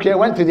went to Tokyo,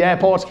 went through the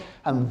airport,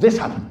 and this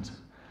happened.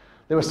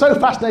 They were so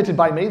fascinated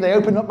by me, they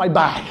opened up my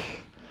bag.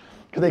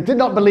 Because they did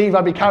not believe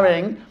I'd be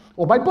carrying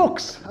all my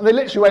books. And they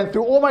literally went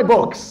through all my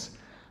books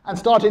and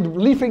started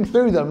leafing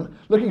through them,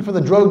 looking for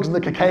the drugs and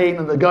the cocaine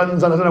and the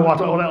guns and I don't know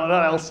what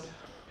else.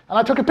 And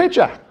I took a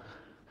picture,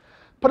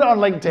 put it on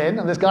LinkedIn,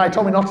 and this guy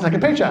told me not to take a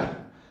picture.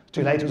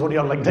 Too late, it was already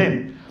on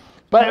LinkedIn.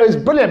 But it was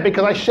brilliant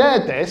because I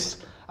shared this,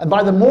 and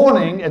by the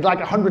morning, it had like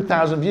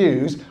 100,000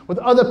 views, with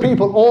other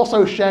people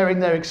also sharing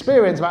their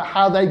experience about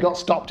how they got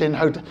stopped in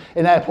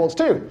airports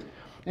too,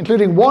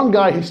 including one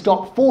guy who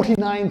stopped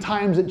 49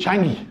 times at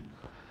Changi.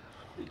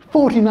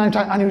 49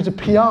 times, and he was a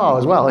PR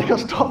as well. He got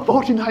stopped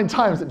 49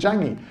 times at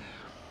Changi.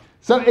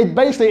 So it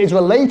basically is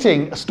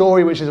relating a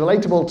story which is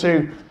relatable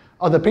to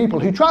other people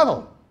who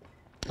travel.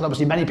 And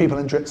obviously many people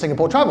in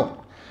Singapore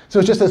travel. So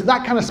it's just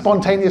that kind of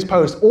spontaneous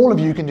post. All of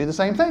you can do the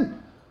same thing.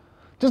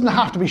 It doesn't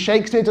have to be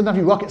Shakespeare, it doesn't have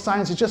to be rocket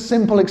science, it's just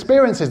simple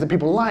experiences that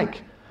people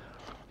like.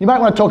 You might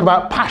want to talk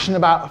about passion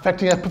about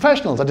affecting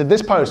professionals. I did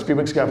this post a few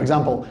weeks ago, for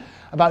example,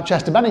 about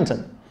Chester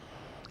Bennington.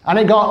 And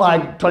it got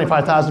like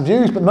 25,000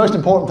 views, but the most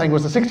important thing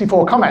was the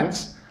 64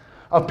 comments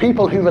of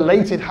people who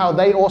related how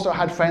they also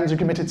had friends who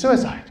committed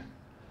suicide.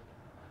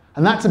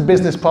 And that's a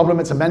business problem,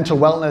 it's a mental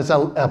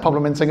wellness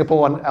problem in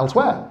Singapore and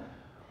elsewhere.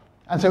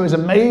 And so it was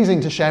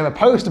amazing to share a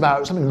post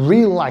about something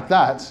real like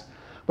that,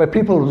 where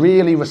people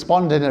really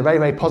responded in a very,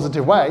 very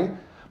positive way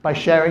by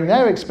sharing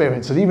their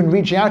experience and even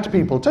reaching out to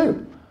people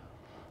too.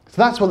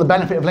 So that's what the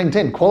benefit of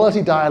LinkedIn,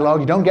 quality dialogue.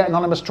 You don't get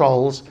anonymous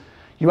trolls.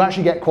 You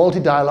actually get quality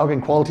dialogue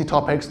and quality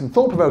topics and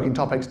thought-provoking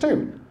topics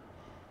too.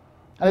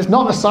 And it's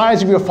not the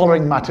size of your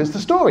following matters, the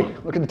story.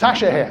 Look at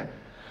Natasha here.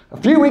 A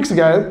few weeks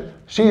ago,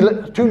 she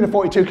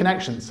 242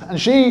 connections, and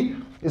she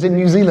is in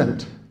New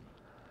Zealand.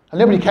 And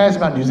nobody cares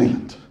about New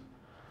Zealand.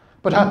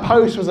 But her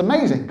post was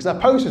amazing, because her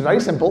post was very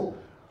simple.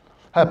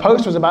 Her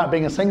post was about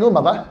being a single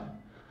mother,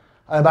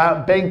 and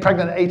about being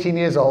pregnant at 18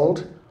 years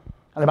old,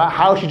 and about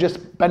how she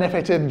just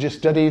benefited and just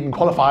studied and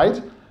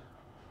qualified.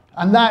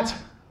 And that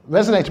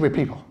resonated with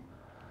people.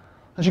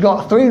 And she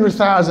got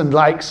 300,000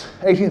 likes,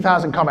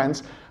 18,000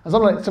 comments, and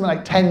something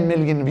like 10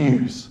 million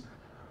views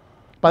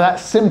by that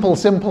simple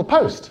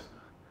post.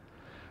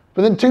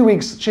 Within 2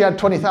 weeks, she had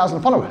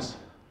 20,000 followers.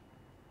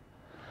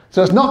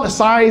 So it's not the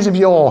size of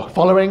your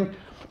following,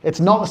 it's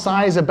not the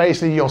size of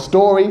basically your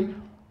story,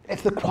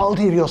 it's the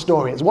quality of your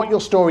story. It's what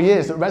your story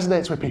is that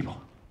resonates with people.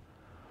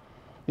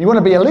 You want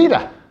to be a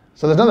leader.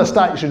 So there's another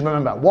stat you should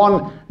remember,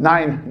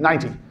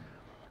 1-9-90.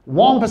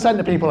 1%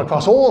 of people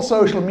across all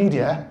social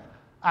media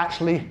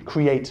actually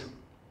create.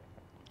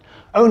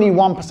 Only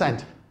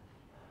 1%.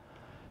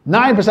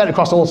 9%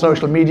 across all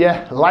social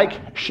media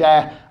like,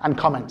 share, and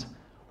comment.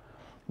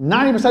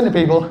 90% of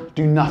people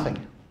do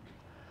nothing.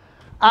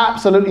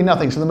 Absolutely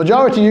nothing. So the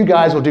majority of you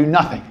guys will do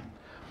nothing.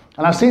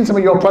 And I've seen some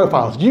of your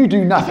profiles. You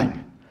do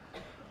nothing.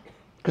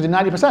 Because you're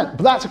 90%.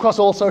 But that's across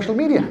all social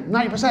media,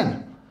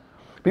 90%.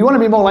 But you want to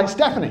be more like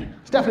Stephanie.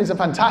 Stephanie's a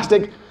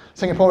fantastic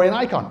Singaporean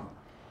icon.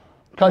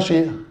 Because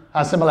she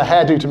has similar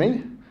hairdo to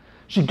me,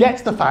 she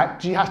gets the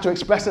fact she has to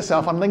express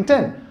herself on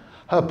LinkedIn.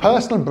 Her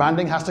personal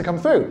branding has to come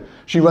through.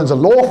 She runs a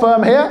law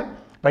firm here,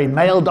 very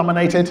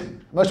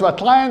male-dominated. Most of our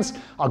clients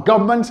are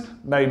government,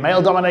 very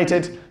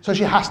male-dominated, so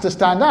she has to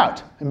stand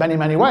out in many,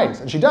 many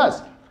ways, and she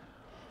does.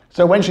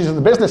 So when she's in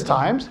the Business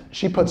Times,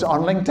 she puts it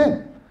on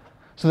LinkedIn,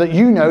 so that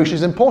you know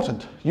she's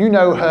important. You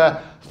know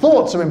her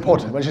thoughts are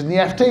important. When she's in the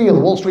FT or the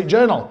Wall Street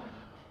Journal,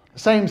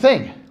 same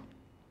thing.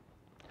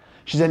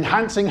 She's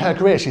enhancing her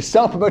career. She's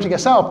self-promoting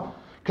herself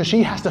because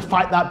she has to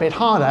fight that bit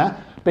harder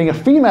being a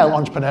female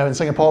entrepreneur in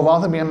Singapore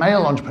rather than being a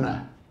male entrepreneur.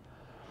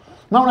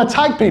 You might want to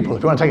tag people.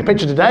 If you want to take a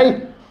picture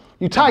today,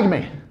 you tag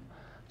me.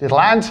 It'll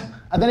land,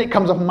 and then it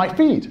comes up on my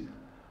feed.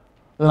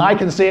 Then I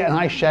can see it and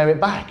I share it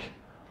back.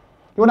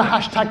 You want to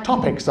hashtag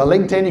topics. So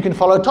LinkedIn, you can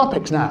follow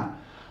topics now.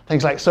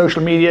 Things like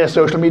social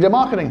media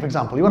marketing, for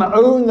example. You want to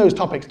own those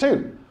topics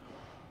too.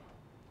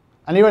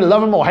 And you want to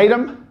love them or hate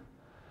them.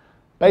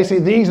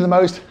 Basically, these are the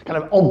most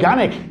kind of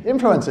organic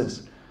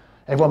influencers.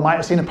 Everyone might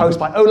have seen a post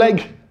by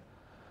Oleg,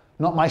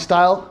 not my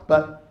style,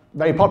 but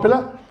very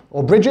popular.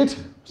 Or Bridget,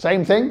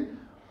 same thing.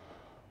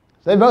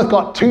 They've both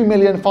got 2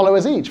 million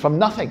followers each from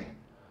nothing.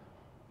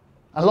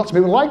 And lots of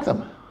people like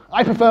them.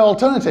 I prefer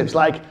alternatives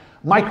like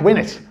Mike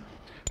Winnett,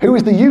 who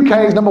is the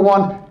UK's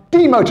 #1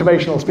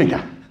 demotivational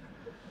speaker.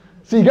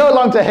 So you go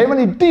along to him and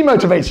he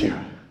demotivates you.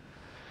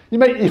 You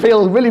make you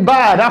feel really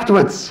bad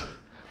afterwards.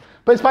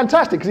 But it's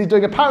fantastic because he's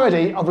doing a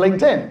parody of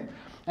LinkedIn.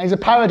 And he's a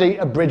parody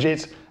of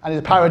Bridget and he's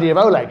a parody of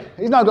Oleg.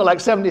 He's now got like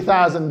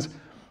 70,000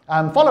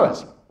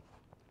 followers.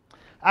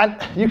 And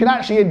you can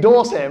actually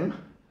endorse him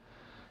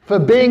for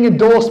being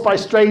endorsed by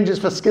strangers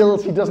for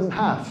skills he doesn't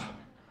have.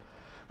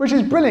 Which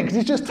is brilliant because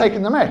he's just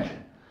taken the mick.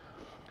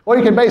 Or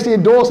you can basically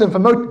endorse him for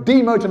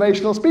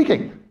demotivational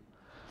speaking.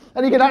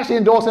 And you can actually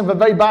endorse him for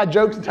very bad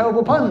jokes and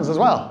terrible puns as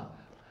well.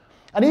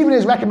 And even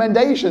his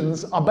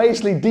recommendations are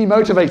basically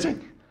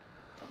demotivating.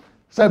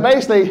 So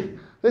basically,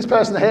 this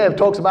person here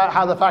talks about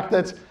how the fact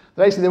that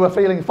basically they were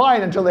feeling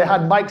fine until they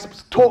had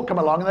Mike's talk come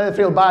along and then they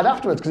feel bad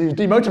afterwards because he was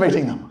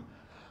demotivating them.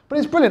 But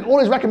it's brilliant. All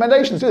his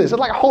recommendations do this. It's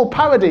like a whole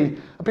parody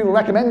of people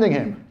recommending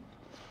him.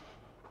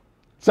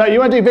 So you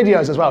want to do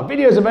videos as well.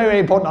 Videos are very, very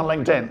important on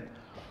LinkedIn.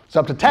 So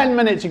up to 10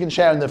 minutes you can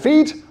share in the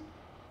feed.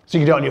 So you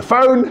can do it on your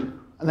phone,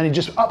 and then you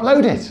just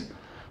upload it.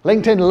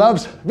 LinkedIn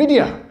loves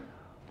video.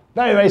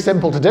 Very, very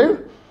simple to do.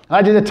 And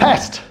I did a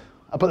test.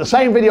 I put the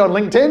same video on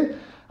LinkedIn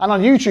and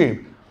on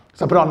YouTube.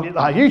 So I put it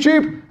on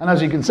YouTube, and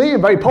as you can see,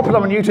 I'm very popular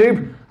on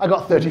YouTube. I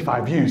got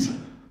 35 views.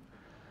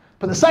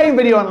 Put the same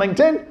video on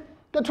LinkedIn,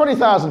 got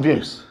 20,000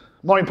 views.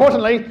 More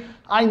importantly,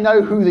 I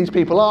know who these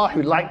people are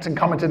who liked and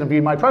commented and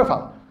viewed my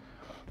profile.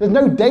 There's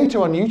no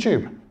data on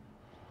YouTube.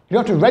 You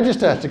don't have to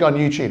register to go on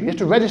YouTube. You have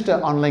to register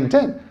on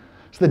LinkedIn.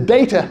 So the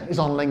data is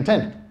on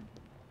LinkedIn.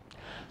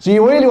 So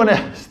you really want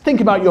to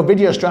think about your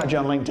video strategy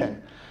on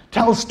LinkedIn.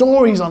 Tell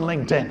stories on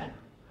LinkedIn.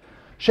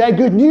 Share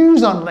good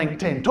news on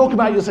LinkedIn. Talk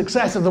about your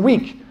success of the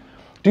week.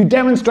 Do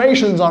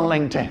demonstrations on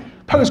LinkedIn.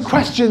 Post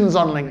questions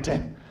on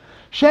LinkedIn.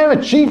 Share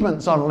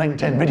achievements on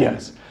LinkedIn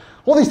videos.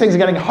 All these things are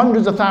getting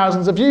hundreds of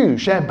thousands of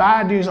views. Share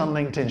bad news on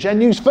LinkedIn. Share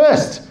news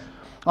first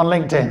on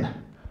LinkedIn.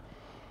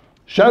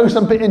 Show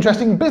some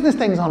interesting business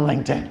things on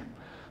LinkedIn.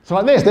 So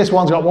like this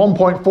one's got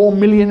 1.4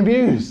 million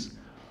views.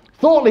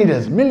 Thought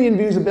leaders, million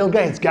views of Bill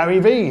Gates. Gary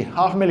Vee,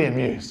 500,000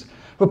 views.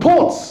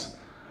 Reports.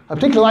 I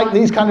particularly like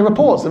these kind of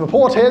reports. The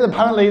report here,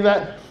 apparently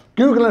that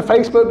Google and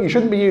Facebook you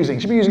shouldn't be using.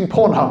 You should be using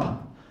Pornhub.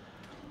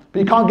 But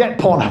you can't get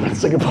Pornhub in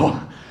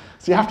Singapore.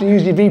 So you have to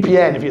use your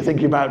VPN if you're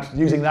thinking about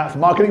using that for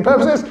marketing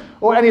purposes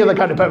or any other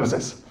kind of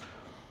purposes.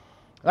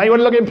 Now you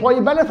want to look at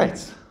employee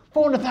benefits.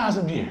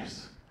 400,000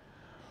 views.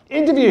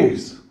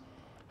 Interviews.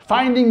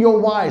 Finding your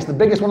whys, the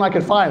biggest one I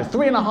could find,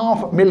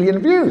 3.5 million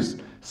views.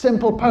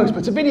 Simple post, but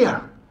it's a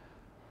video.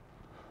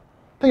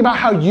 Think about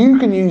how you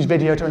can use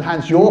video to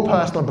enhance your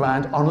personal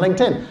brand on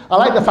LinkedIn. I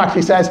like the fact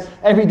he says,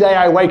 every day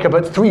I wake up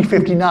at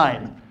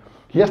 3:59.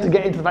 He has to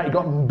get into the fact he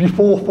got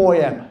before 4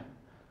 a.m.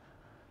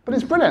 But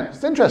it's brilliant,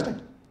 it's interesting.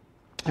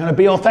 You want to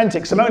be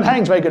authentic. Simone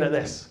Haing's very good at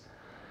this.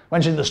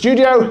 When she's in the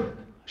studio,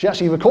 she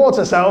actually records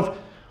herself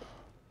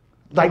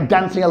like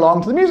dancing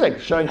along to the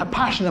music, showing her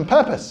passion and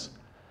purpose.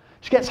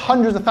 She gets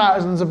hundreds of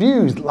thousands of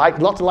views, like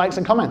lots of likes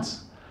and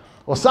comments.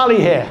 Or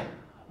Sally here.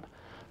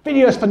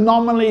 Video is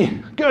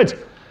phenomenally good.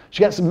 She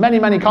gets many,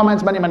 many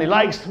comments, many, many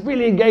likes,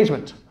 really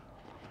engagement.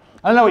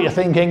 I know what you're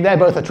thinking, they're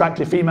both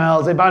attractive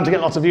females, they're bound to get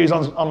lots of views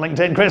on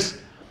LinkedIn,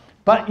 Chris.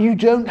 But you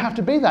don't have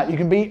to be that, you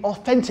can be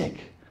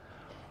authentic.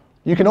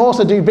 You can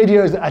also do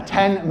videos that are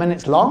 10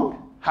 minutes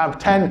long, have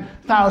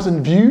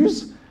 10,000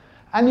 views,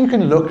 and you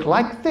can look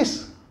like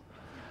this.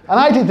 And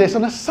I did this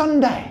on a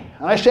Sunday.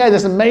 And I shared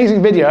this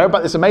amazing video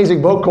about this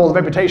amazing book called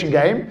The Reputation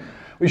Game,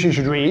 which you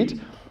should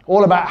read,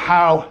 all about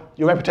how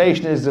your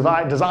reputation is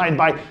designed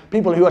by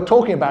people who are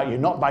talking about you,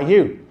 not by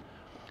you.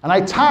 And I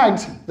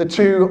tagged the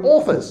two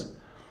authors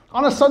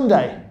on a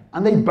Sunday,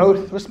 and they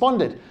both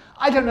responded.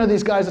 I don't know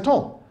these guys at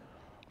all,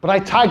 but I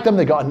tagged them,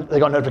 they got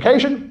a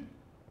notification.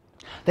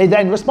 They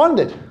then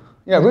responded.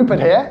 You know, Rupert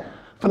here,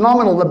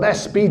 phenomenal, the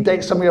best speed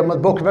date summary of my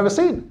book I've ever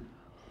seen.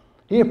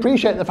 He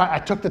appreciated the fact I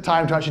took the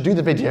time to actually do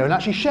the video and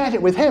actually shared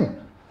it with him.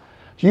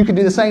 So you can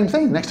do the same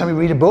thing. Next time you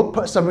read a book,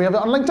 put a summary of it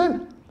on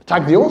LinkedIn.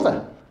 Tag the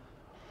author.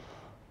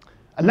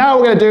 And now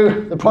we're going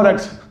to do the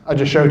product I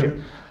just showed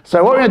you.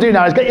 So what we're going to do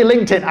now is get your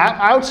LinkedIn app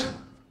out.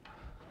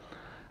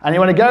 And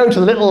you want to go to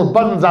the little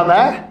buttons down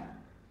there.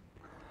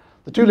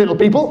 The two little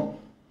people.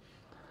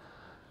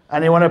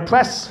 And you want to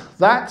press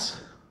that.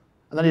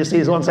 And then you'll see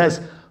this one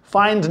says,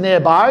 find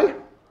nearby.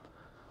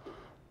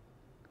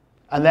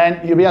 And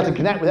then you'll be able to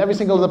connect with every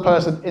single other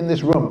person in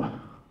this room.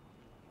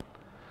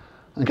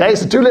 Okay,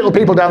 so two little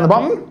people down the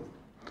bottom.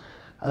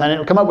 And then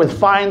it'll come up with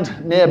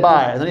find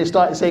nearby. And then you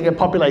start seeing it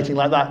populating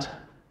like that.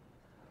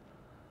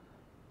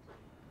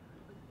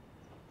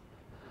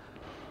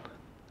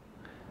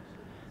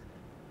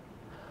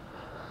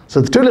 So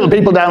the two little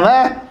people down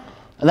there,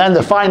 and then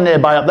the find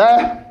nearby up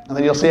there, and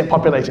then you'll see it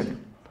populating.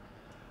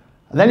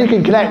 And then you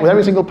can connect with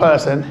every single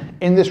person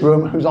in this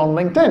room who's on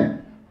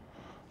LinkedIn.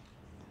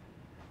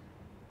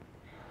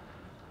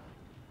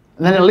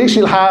 And then at least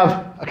you'll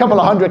have a couple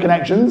of hundred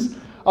connections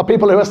of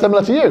people who are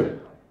similar to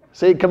you.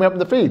 See it coming up in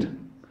the feed.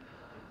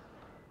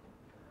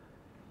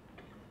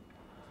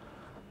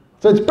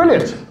 So it's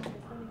brilliant.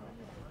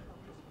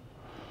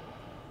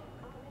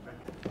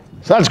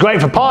 So that's great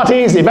for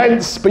parties,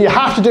 events, but you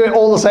have to do it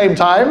all the same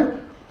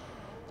time,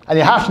 and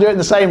you have to do it in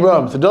the same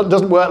room. So it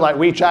doesn't work like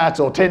WeChat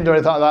or Tinder or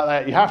anything like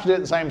that. You have to do it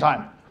at the same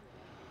time.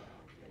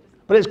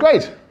 But it's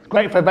great. It's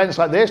great for events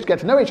like this to get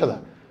to know each other.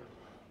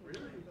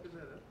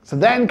 So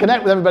then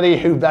connect with everybody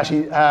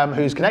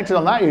who's connected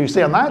on that, who you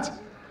see on that,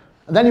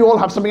 and then you all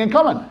have something in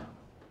common.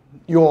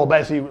 You all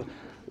basically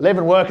live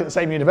and work at the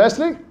same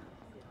university,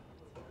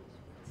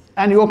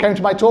 and you all came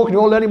to my talk and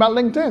you're all learning about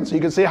LinkedIn, so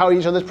you can see how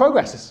each other's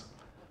progress is.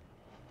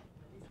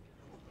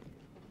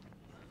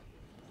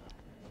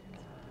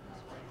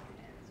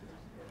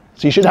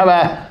 So you should have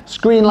a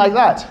screen like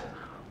that.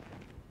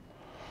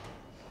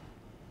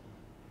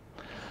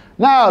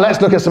 Now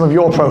let's look at some of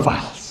your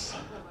profiles.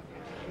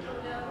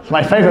 It's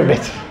my favorite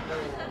bit.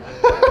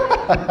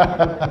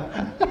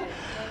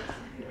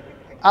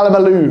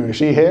 Alamalu, is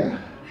she here?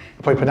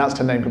 I probably pronounced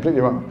her name completely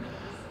wrong.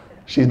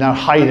 She's now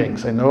hiding,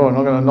 saying, no,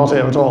 I'm not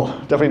here at all.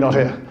 Definitely not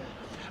here.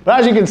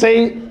 But as you can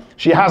see,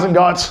 she hasn't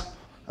got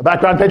a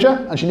background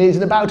picture, and she needs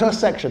an About Us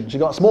section. She's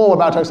got a small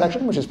About Us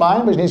section, which is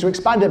fine, but she needs to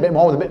expand it a bit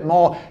more with a bit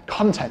more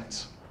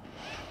content.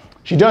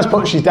 She does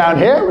put she's down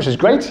here, which is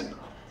great,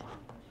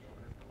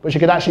 but she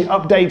could actually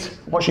update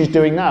what she's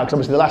doing now, because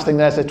obviously the last thing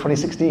there says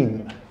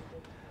 2016.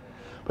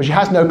 But she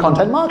has no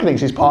content marketing.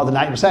 She's part of the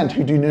 90%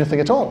 who do nothing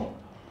at all.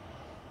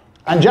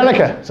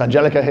 Angelica. Is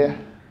Angelica here?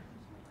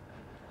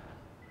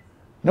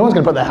 No one's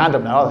going to put their hand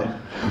up now, are they?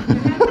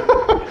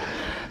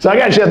 So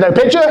again, she has no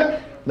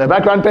picture, no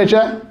background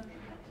picture.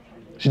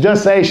 She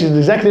does say she's an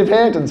executive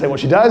here, doesn't say what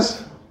she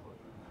does.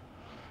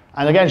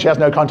 And again, she has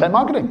no content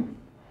marketing.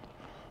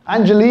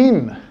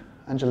 Angeline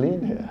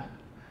here.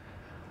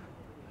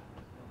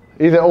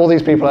 Either all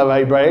these people are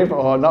very brave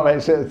or not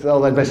very, so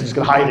they're basically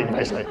just hiding,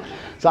 basically.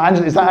 So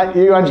is that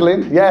you,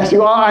 Angeline? Yes,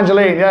 you are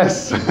Angeline,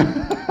 yes.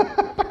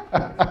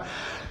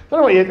 Don't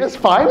know what it's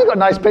fine, you've got a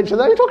nice picture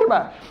there, what are you talking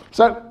about?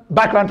 So,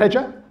 background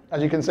picture,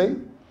 as you can see.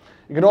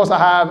 You can also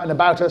have an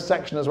About Us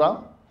section as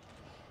well.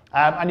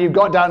 And you've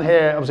got down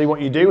here, obviously,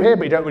 what you do here,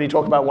 but you don't really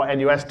talk about what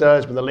NUS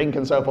does with the link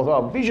and so forth.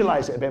 Well,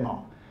 visualize it a bit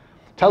more.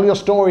 Tell your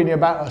story in your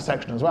About Us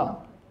section as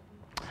well.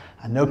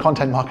 And no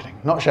content marketing,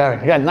 not sharing.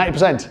 Again,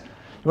 90%. You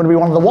want to be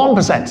one of the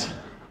 1%.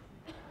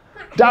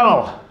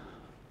 Dowell.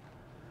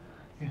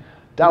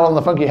 Dowell and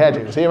the funky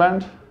hairdo. Is he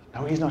around?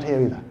 No, he's not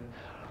here either.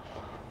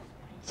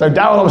 So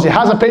Dowell obviously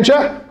has a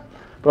picture,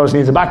 but obviously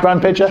needs a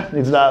background picture,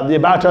 needs the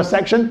About Us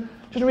section.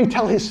 Just really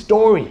tell his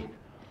story.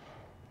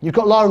 You've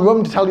got a lot of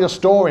room to tell your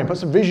story and put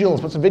some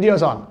visuals, put some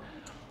videos on.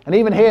 And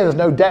even here, there's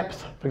no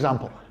depth, for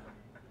example.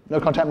 No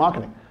content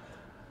marketing.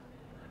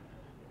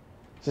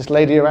 Is this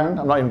lady around?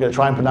 I'm not even going to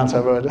try and pronounce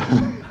her word.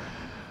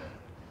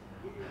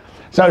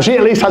 So she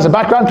at least has a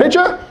background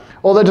picture,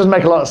 although it doesn't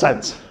make a lot of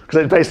sense,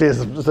 because it basically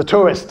is a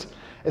tourist.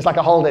 It's like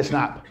a holiday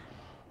snap.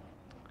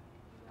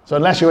 So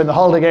unless you're in the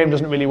holiday game, it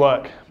doesn't really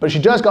work. But she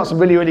just got some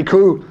really, really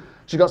cool,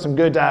 she's got some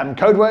good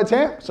code words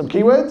here, some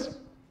keywords.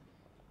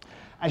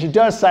 And she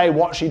does say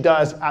what she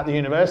does at the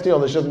university,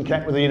 although she doesn't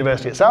connect with the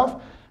university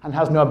itself, and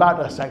has no about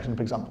us section,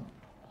 for example.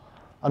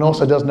 And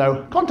also does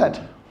no content.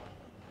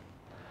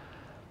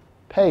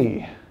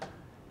 Pay.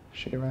 Is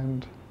she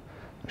around?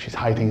 She's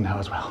hiding now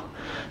as well.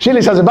 She at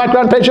least has a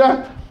background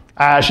picture.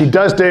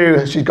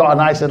 She's got a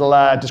nice little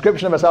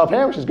description of herself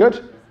here, which is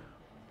good.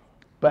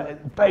 But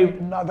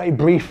not very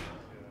brief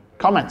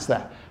comments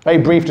there. Very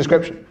brief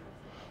description.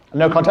 And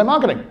no content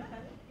marketing.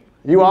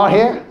 You are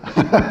here.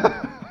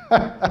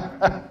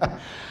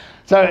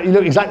 So you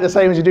look exactly the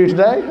same as you do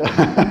today,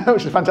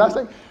 which is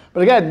fantastic.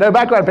 But again, no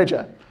background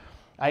picture.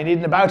 You need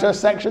an about us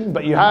section,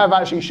 but you have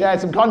actually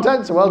shared some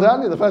content, so well done.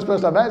 You're the first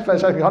person I've met to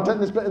share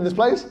content in this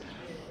place.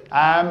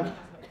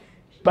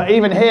 But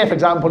even here, for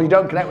example, you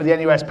don't connect with the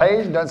NUS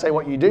page and don't say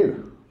what you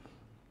do.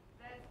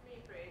 That's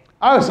me, Craig.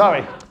 Oh,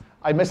 sorry.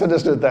 I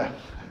misunderstood there.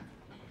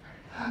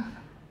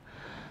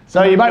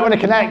 So you might want to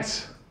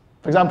connect,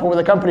 for example, with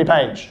a company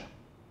page,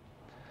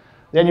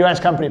 the NUS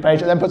company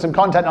page, and then put some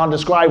content on,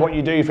 describe what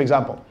you do, for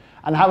example,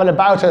 and have an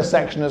about us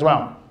section as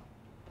well.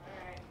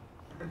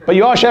 But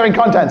you are sharing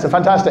content, so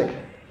fantastic.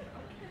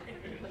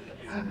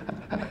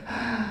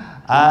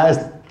 Is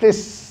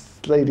this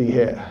lady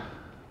here?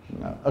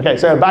 No. Okay,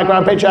 so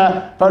background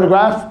picture,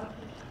 photograph.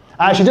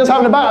 She does have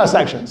an about us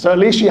section, so at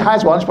least she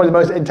has one. She's probably the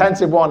most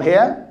intensive one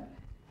here.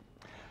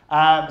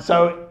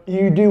 So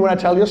you do want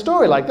to tell your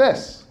story like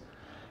this,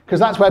 because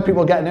that's where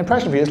people get an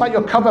impression of you. It's like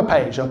your cover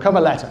page, your cover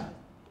letter.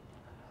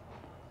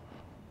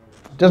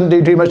 Doesn't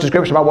do too much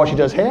description about what she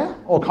does here,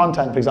 or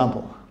content, for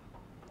example.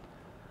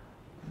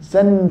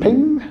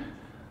 Zenping?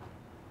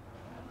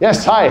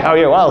 Yes, hi, how are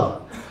you? Well,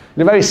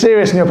 you're very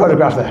serious in your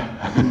photograph there.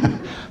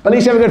 But at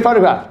least you have a good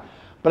photograph.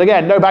 But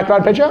again, no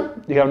background picture.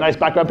 You have a nice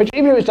background picture.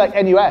 Even if it's like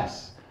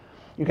NUS,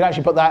 you can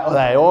actually put that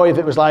there. Or if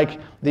it was like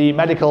the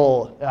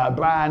medical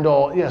brand,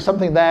 or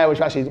something there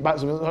which actually is about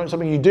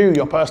something you do,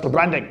 your personal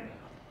branding.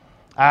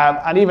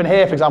 And even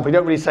here, for example, you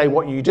don't really say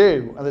what you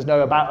do, and there's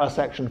no about us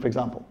section, for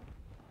example.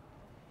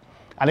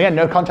 And again,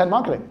 no content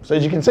marketing. So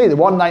as you can see, the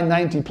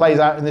 1990 plays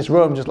out in this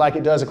room just like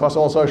it does across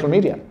all social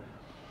media.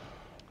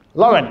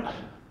 Lauren.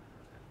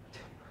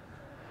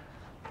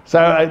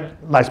 So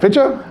nice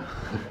picture.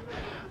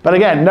 But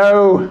again,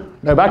 no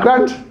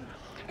background.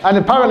 And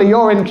apparently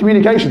you're in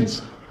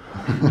communications.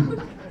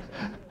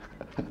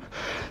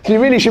 So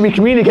you really should be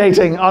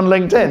communicating on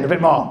LinkedIn a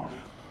bit more,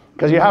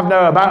 because you have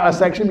no about us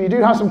section, but you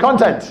do have some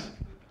content,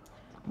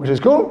 which is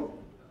cool.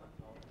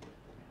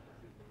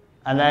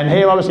 And then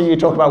here, obviously, you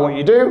talk about what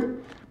you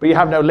do, but you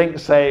have no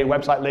links, say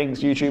website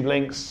links, YouTube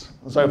links,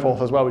 and so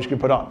forth as well, which you can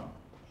put on.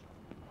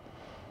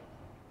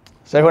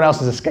 So everyone else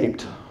has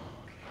escaped.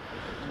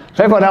 If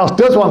everyone else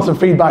does want some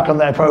feedback on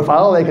their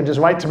profile, they can just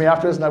write to me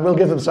afterwards, and I will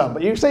give them some.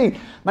 But you see,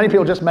 many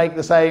people just make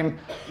the same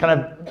kind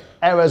of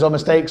errors or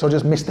mistakes, or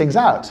just miss things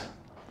out.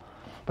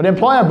 But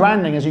employer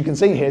branding, as you can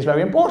see here, is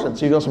very important.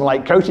 So you've got someone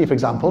like Coty, for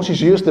example.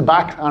 She's used the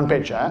background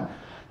picture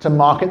to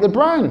market the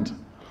brand.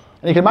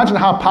 And you can imagine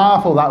how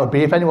powerful that would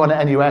be if anyone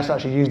at NUS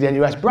actually used the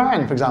NUS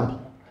brand, for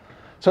example.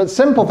 So it's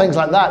simple things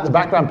like that. The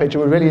background picture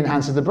would really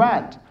enhance the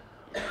brand.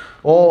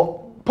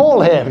 Or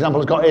Paul here, for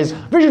example, has got his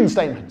vision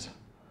statement.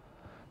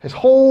 His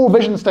whole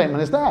vision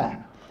statement is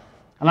there.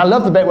 And I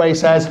love the bit where he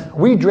says,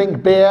 "We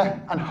drink beer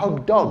and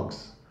hug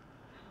dogs."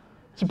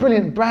 It's a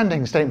brilliant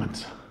branding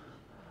statement.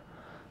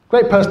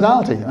 Great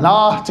personality. And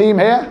our team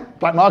here,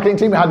 Black Marketing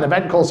team, we had an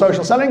event called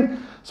Social Selling.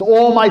 So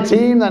all my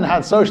team then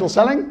had social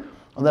selling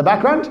on their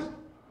background.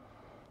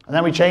 And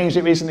then we changed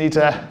it recently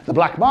to the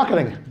Black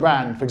Marketing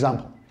brand, for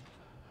example.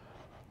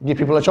 Give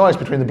people a choice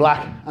between the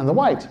black and the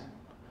white.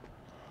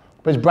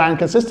 But it's brand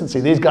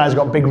consistency. These guys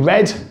got big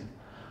red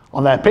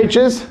on their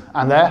pictures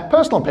and their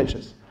personal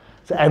pictures.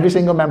 So every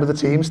single member of the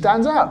team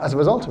stands out as a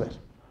result of it.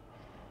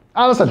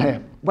 Alison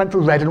here went for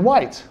red and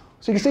white.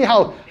 So you can see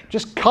how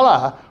just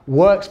color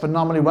works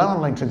phenomenally well on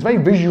LinkedIn. It's a very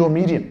visual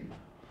medium.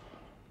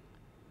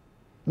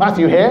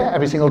 Matthew here,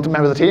 every single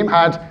member of the team,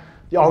 had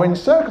the orange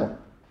circle.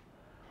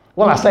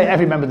 Well, I say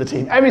every member of the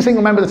team. Every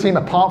single member of the team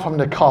apart from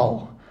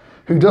Nicole,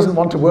 who doesn't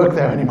want to work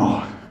there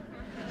anymore.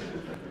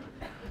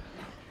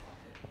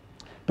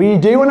 But you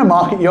do want to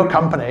market your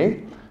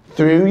company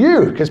through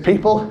you, because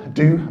people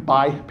do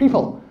buy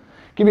people.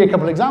 Give you a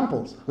couple of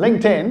examples.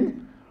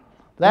 LinkedIn,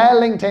 their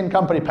LinkedIn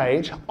company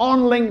page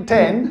on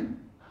LinkedIn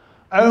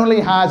only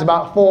has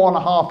about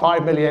 4.5,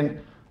 5 million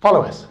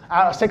followers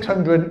out of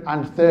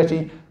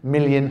 630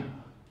 million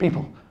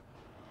people.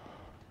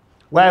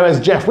 Whereas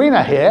Jeff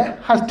Weiner here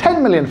has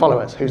 10 million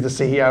followers, who's the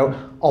CEO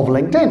of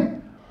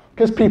LinkedIn,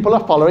 because people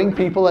are following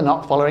people and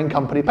not following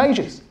company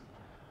pages.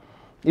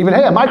 Even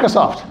here,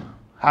 Microsoft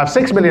have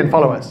 6 million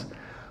followers.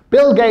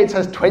 Bill Gates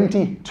has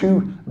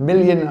 22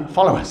 million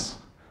followers.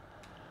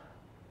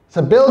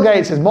 So Bill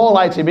Gates is more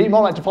likely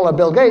to follow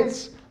Bill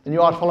Gates than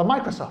you are to follow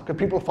Microsoft, because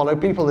people follow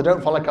people that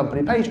don't follow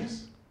company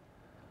pages.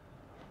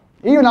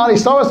 Even Ali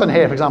Sorensen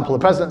here, for example, the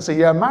president and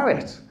CEO of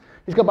Marriott,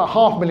 he's got about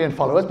 500,000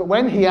 followers, but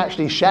when he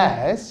actually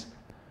shares,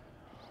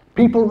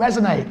 people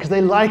resonate because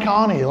they like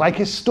Arnie, they like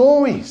his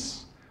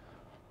stories.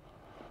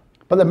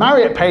 But the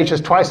Marriott page has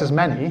twice as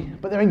many,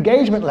 but their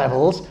engagement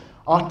levels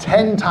are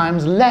 10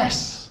 times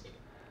less.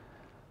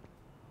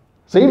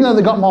 So even though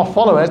they've got more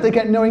followers, they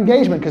get no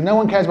engagement because no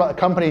one cares about the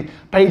company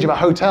page of a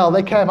hotel,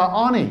 they care about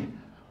Arnie.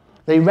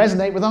 They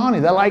resonate with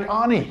Arnie, they're like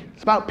Arnie.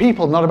 It's about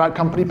people, not about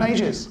company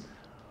pages.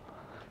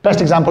 Best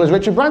example is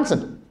Richard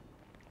Branson.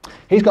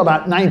 He's got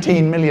about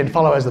 19 million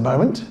followers at the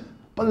moment,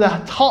 but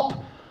the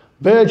top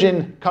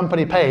Virgin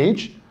company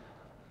page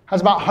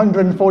has about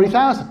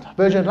 140,000,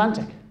 Virgin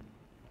Atlantic.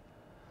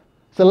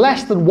 So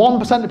less than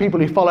 1% of people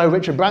who follow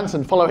Richard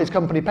Branson follow his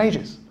company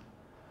pages.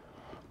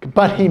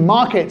 But he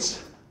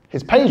markets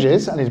his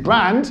pages and his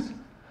brand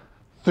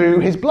through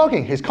his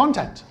blogging, his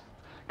content.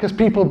 Because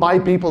people buy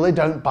people, they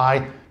don't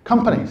buy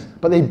companies.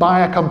 But they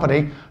buy a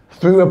company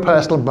through a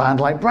personal brand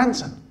like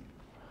Branson.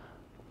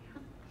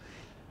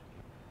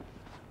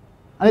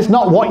 And it's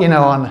not what you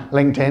know on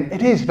LinkedIn,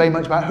 it is very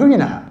much about who you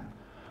know.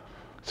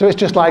 So it's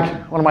just like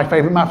one of my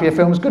favorite mafia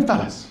films,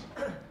 Goodfellas.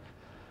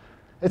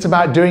 It's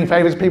about doing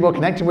favors to people,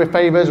 connecting with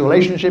favors,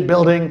 relationship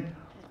building,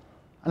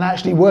 and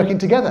actually working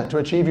together to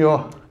achieve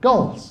your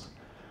goals.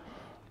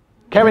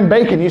 Kevin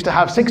Bacon used to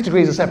have 6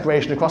 degrees of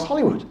separation across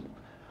Hollywood.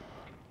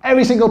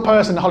 Every single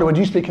person in Hollywood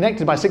used to be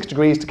connected by 6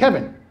 degrees to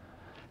Kevin.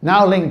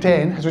 Now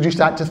LinkedIn has reduced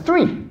that to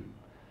 3.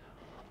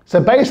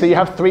 So basically you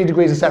have 3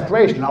 degrees of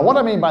separation. Now what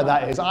I mean by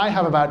that is I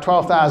have about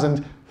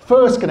 12,000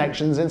 first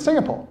connections in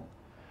Singapore.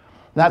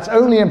 That's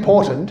only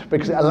important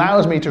because it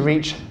allows me to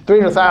reach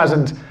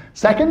 300,000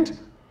 second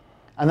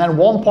and then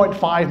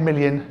 1.5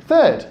 million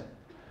third,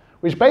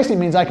 which basically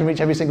means I can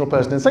reach every single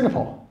person in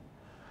Singapore.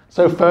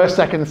 So first,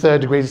 second, third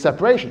degrees of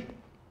separation.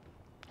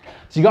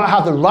 So you've got to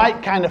have the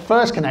right kind of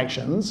first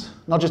connections,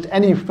 not just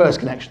any first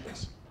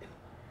connections.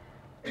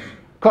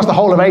 Across the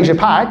whole of Asia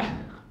Pac,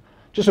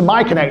 just with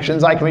my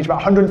connections, I can reach about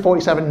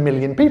 147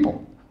 million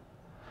people.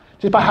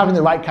 Just by having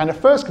the right kind of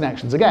first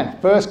connections. Again,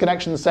 first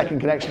connections, second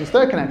connections,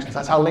 third connections.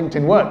 That's how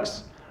LinkedIn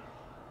works.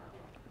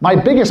 My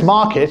biggest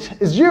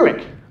market is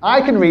Zurich.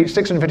 I can reach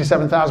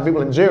 657,000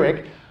 people in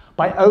Zurich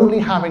by only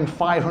having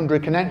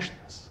 500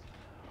 connections.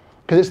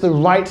 Because it's the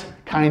right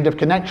kind of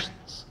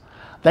connections.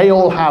 They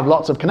all have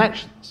lots of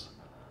connections.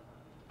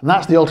 And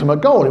that's the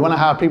ultimate goal. You want to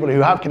have people who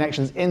have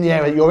connections in the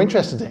area you're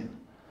interested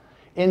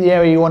in the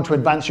area you want to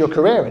advance your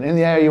career in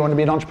the area you want to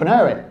be an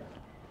entrepreneur in.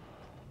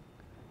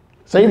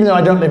 So even though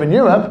I don't live in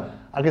Europe,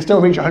 I can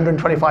still reach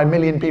 125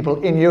 million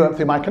people in Europe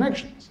through my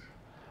connections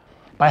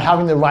by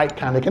having the right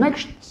kind of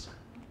connections.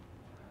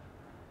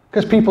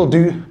 Because people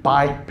do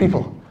buy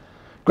people.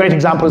 Great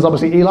example is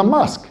obviously Elon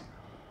Musk.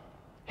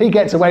 He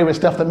gets away with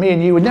stuff that me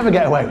and you would never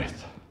get away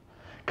with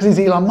because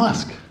he's Elon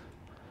Musk.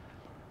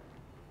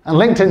 And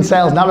LinkedIn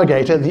Sales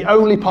Navigator, the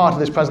only part of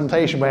this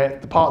presentation where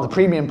the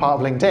premium part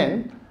of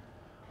LinkedIn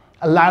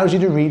allows you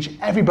to reach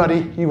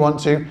everybody you want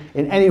to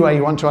in any way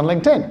you want to on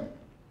LinkedIn.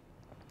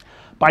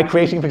 By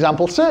creating, for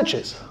example,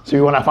 searches. So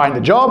you want to find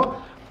a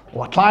job,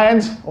 or a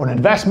client, or an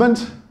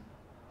investment,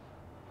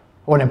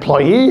 or an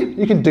employee,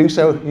 you can do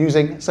so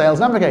using Sales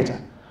Navigator.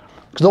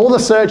 Because all the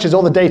searches,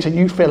 all the data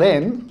you fill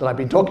in, that I've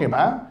been talking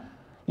about,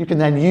 you can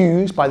then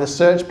use by the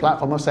search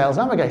platform of Sales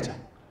Navigator.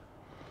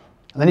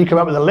 And then you come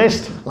up with a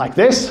list like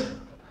this,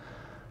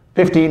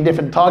 15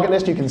 different target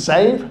lists you can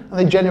save, and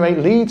they generate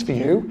leads for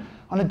you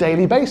on a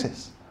daily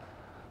basis.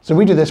 So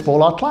we do this for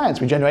all our clients.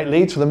 We generate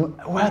leads for them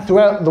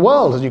throughout the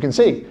world, as you can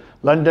see.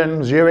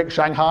 London, Zurich,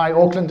 Shanghai,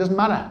 Auckland, doesn't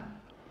matter.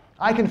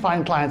 I can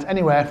find clients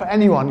anywhere for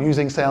anyone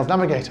using Sales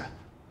Navigator.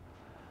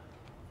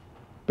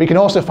 But you can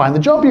also find the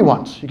job you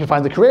want. You can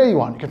find the career you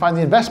want. You can find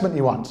the investment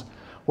you want.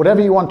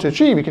 Whatever you want to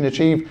achieve, you can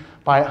achieve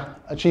by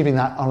achieving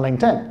that on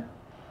LinkedIn.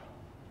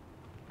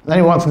 And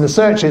then once in the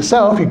search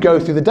itself, you go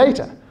through the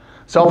data.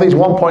 So of these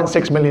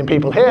 1.6 million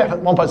people here,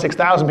 1.6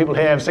 thousand people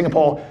here in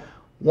Singapore,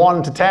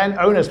 1 to 10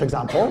 owners, for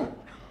example,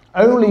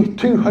 only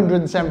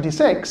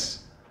 276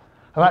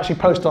 have actually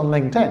posted on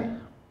LinkedIn.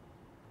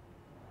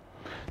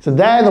 So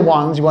they're the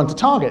ones you want to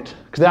target,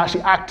 because they're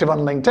actually active on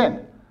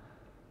LinkedIn.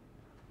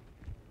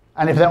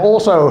 And if they're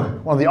also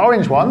one of the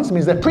orange ones, it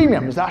means they're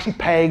premium, because they're actually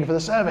paying for the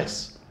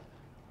service.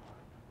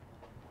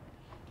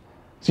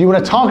 So you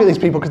want to target these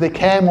people because they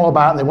care more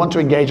about and they want to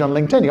engage on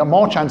LinkedIn. You've got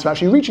more chance of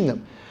actually reaching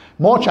them,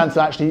 more chance of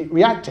actually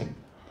reacting.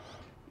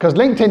 Because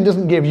LinkedIn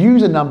doesn't give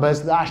user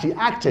numbers that are actually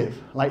active,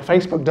 like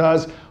Facebook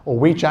does, or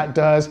WeChat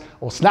does,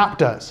 or Snap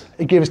does.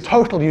 It gives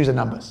total user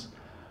numbers.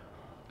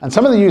 And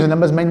some of the user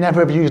numbers may never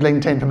have used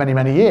LinkedIn for many,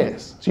 many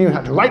years. So you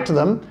have to write to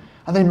them,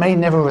 and they may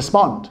never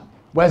respond.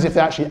 Whereas if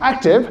they're actually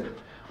active,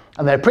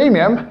 and they're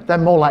premium, they're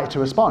more likely to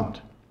respond.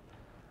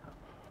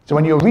 So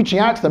when you're reaching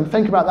out to them,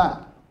 think about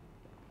that.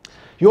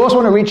 You also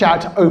want to reach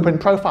out to open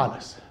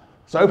profilers.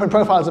 So open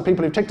profilers are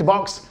people who've ticked a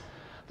box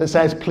that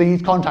says,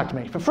 please contact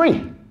me for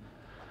free.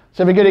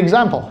 So a good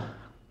example.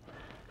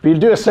 If you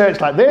do a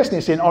search like this and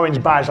you see an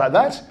orange badge like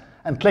that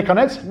and click on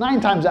it, 9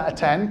 times out of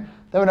 10,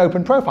 they're an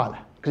open profile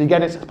because you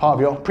get it as part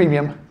of your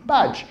premium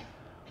badge,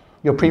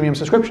 your premium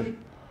subscription.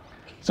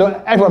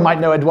 So everyone might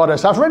know Eduardo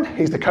Saverin.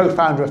 He's the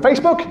co-founder of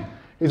Facebook.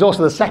 He's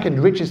also the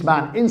second richest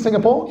man in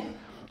Singapore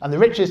and the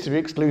richest if you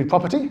exclude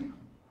property.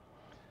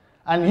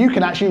 And you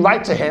can actually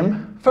write to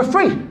him for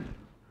free.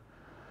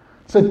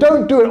 So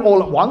don't do it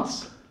all at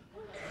once.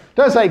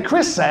 Don't say,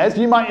 Chris says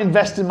you might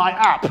invest in my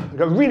app. I've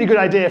got a really good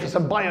idea for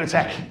some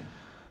biotech.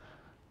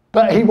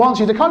 But he wants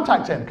you to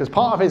contact him because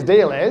part of his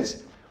deal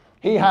is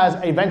he has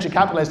a venture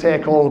capitalist here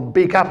called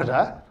B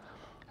Capita,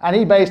 and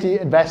he basically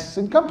invests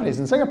in companies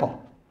in Singapore.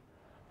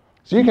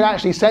 So you can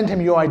actually send him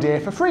your idea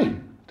for free.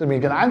 Doesn't mean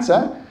he's going to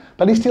answer,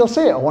 but at least he'll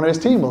see it, or one of his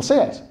team will see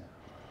it.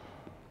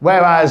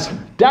 Whereas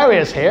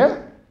Darius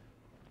here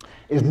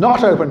is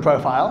not open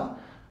profile,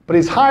 but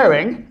he's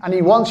hiring and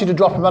he wants you to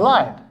drop him a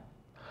line.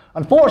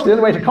 Unfortunately, the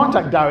only way to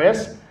contact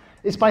Darius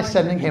is by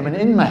sending him an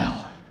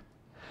email.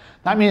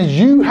 That means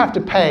you have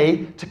to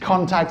pay to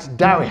contact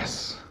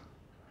Darius.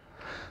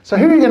 So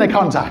who are you going to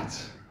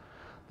contact?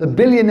 The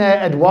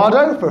billionaire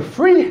Eduardo for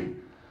free,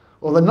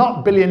 or the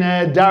not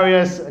billionaire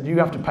Darius and you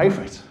have to pay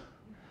for it?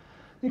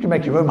 You can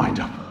make your own mind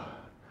up.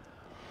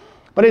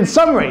 But in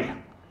summary,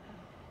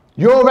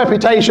 your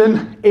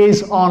reputation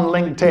is on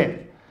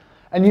LinkedIn,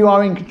 and you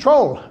are in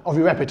control of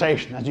your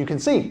reputation, as you can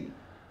see.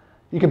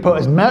 You can put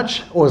as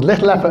much or as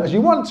little effort as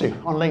you want to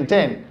on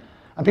LinkedIn,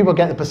 and people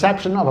get the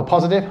perception of a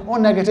positive or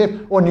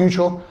negative or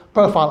neutral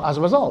profile as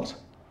a result.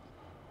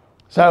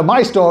 So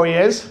my story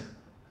is,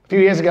 a few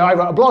years ago I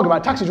wrote a blog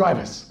about taxi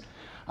drivers,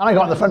 and I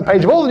got on the front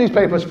page of all the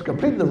newspapers for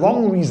completely the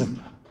wrong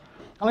reason.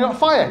 And I got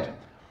fired.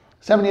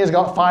 7 years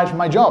ago I got fired from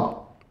my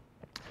job.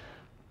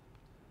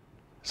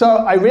 So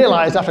I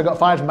realized after I got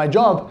fired from my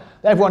job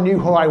that everyone knew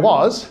who I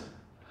was.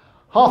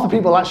 Half the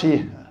people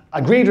actually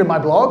agreed with my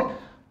blog,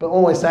 but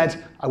always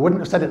said I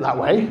wouldn't have said it that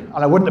way, and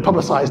I wouldn't have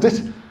publicized it.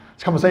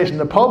 It's a conversation in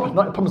the pub,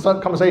 not a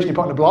conversation you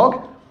put in a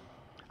blog.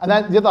 And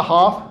then the other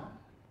half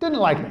didn't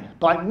like me,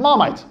 like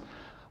Marmite.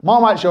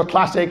 Marmite's your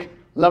classic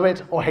love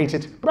it or hate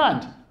it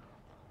brand.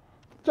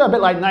 So a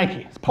bit like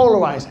Nike, it's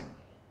polarizing.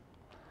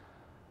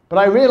 But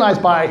I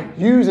realized by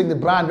using the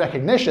brand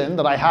recognition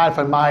that I had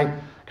from my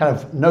kind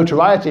of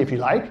notoriety, if you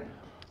like,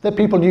 that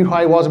people knew who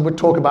I was and would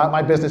talk about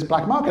my business,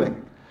 Black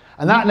Marketing.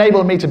 And that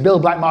enabled me to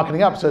build Black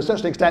Marketing up to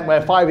such an extent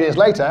where 5 years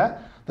later,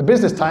 the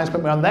Business Times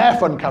put me on their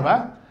front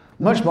cover,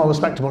 much more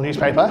respectable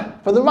newspaper,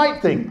 for the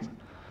right things.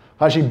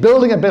 For actually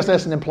building a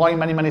business and employing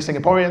many, many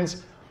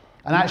Singaporeans,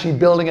 and actually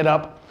building it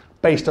up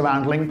based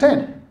around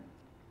LinkedIn.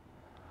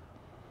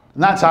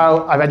 And that's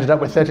how I've ended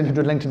up with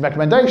 1,300 LinkedIn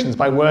recommendations,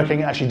 by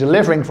working, actually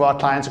delivering for our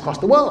clients across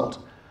the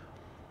world.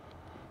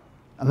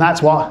 And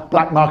that's what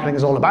Black Marketing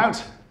is all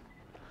about.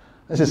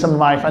 This is some of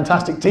my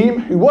fantastic team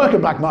who work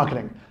at Black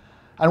Marketing.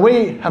 And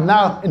we have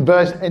now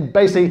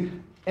basically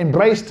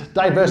embraced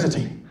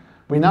diversity.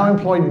 We now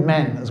employ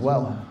men as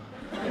well.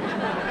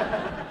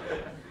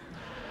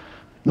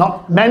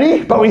 Not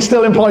many, but we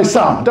still employ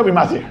some, don't we,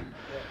 Matthew?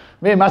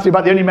 Me and Matthew are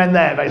about the only men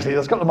there, basically.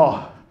 There's a couple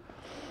more.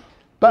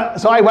 But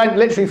so I went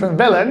literally from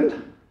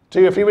villain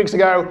to, a few weeks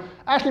ago,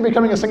 actually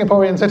becoming a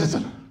Singaporean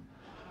citizen.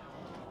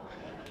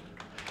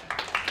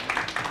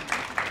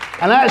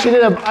 And I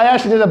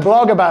actually did a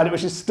blog about it,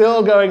 which is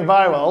still going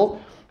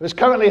viral, which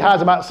currently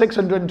has about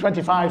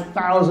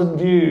 625,000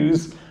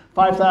 views,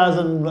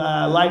 5,000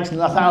 likes, and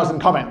 1,000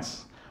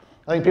 comments.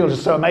 I think people are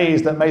just so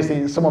amazed that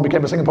basically someone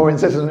became a Singaporean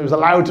citizen who was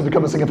allowed to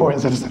become a Singaporean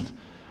citizen.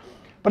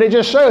 But it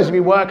just shows if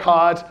you work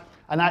hard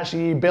and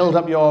actually build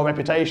up your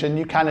reputation,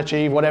 you can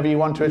achieve whatever you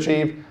want to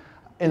achieve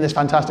in this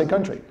fantastic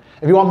country.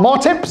 If you want more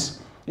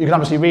tips, you can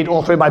obviously read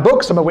all 3 of my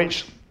books, some of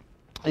which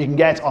you can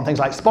get on things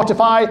like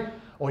Spotify,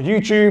 or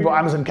YouTube, or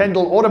Amazon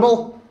Kindle,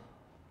 Audible.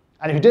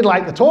 And if you did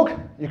like the talk,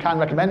 you can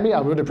recommend me.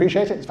 I would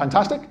appreciate it. It's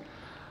fantastic.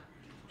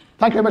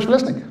 Thank you very much for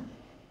listening.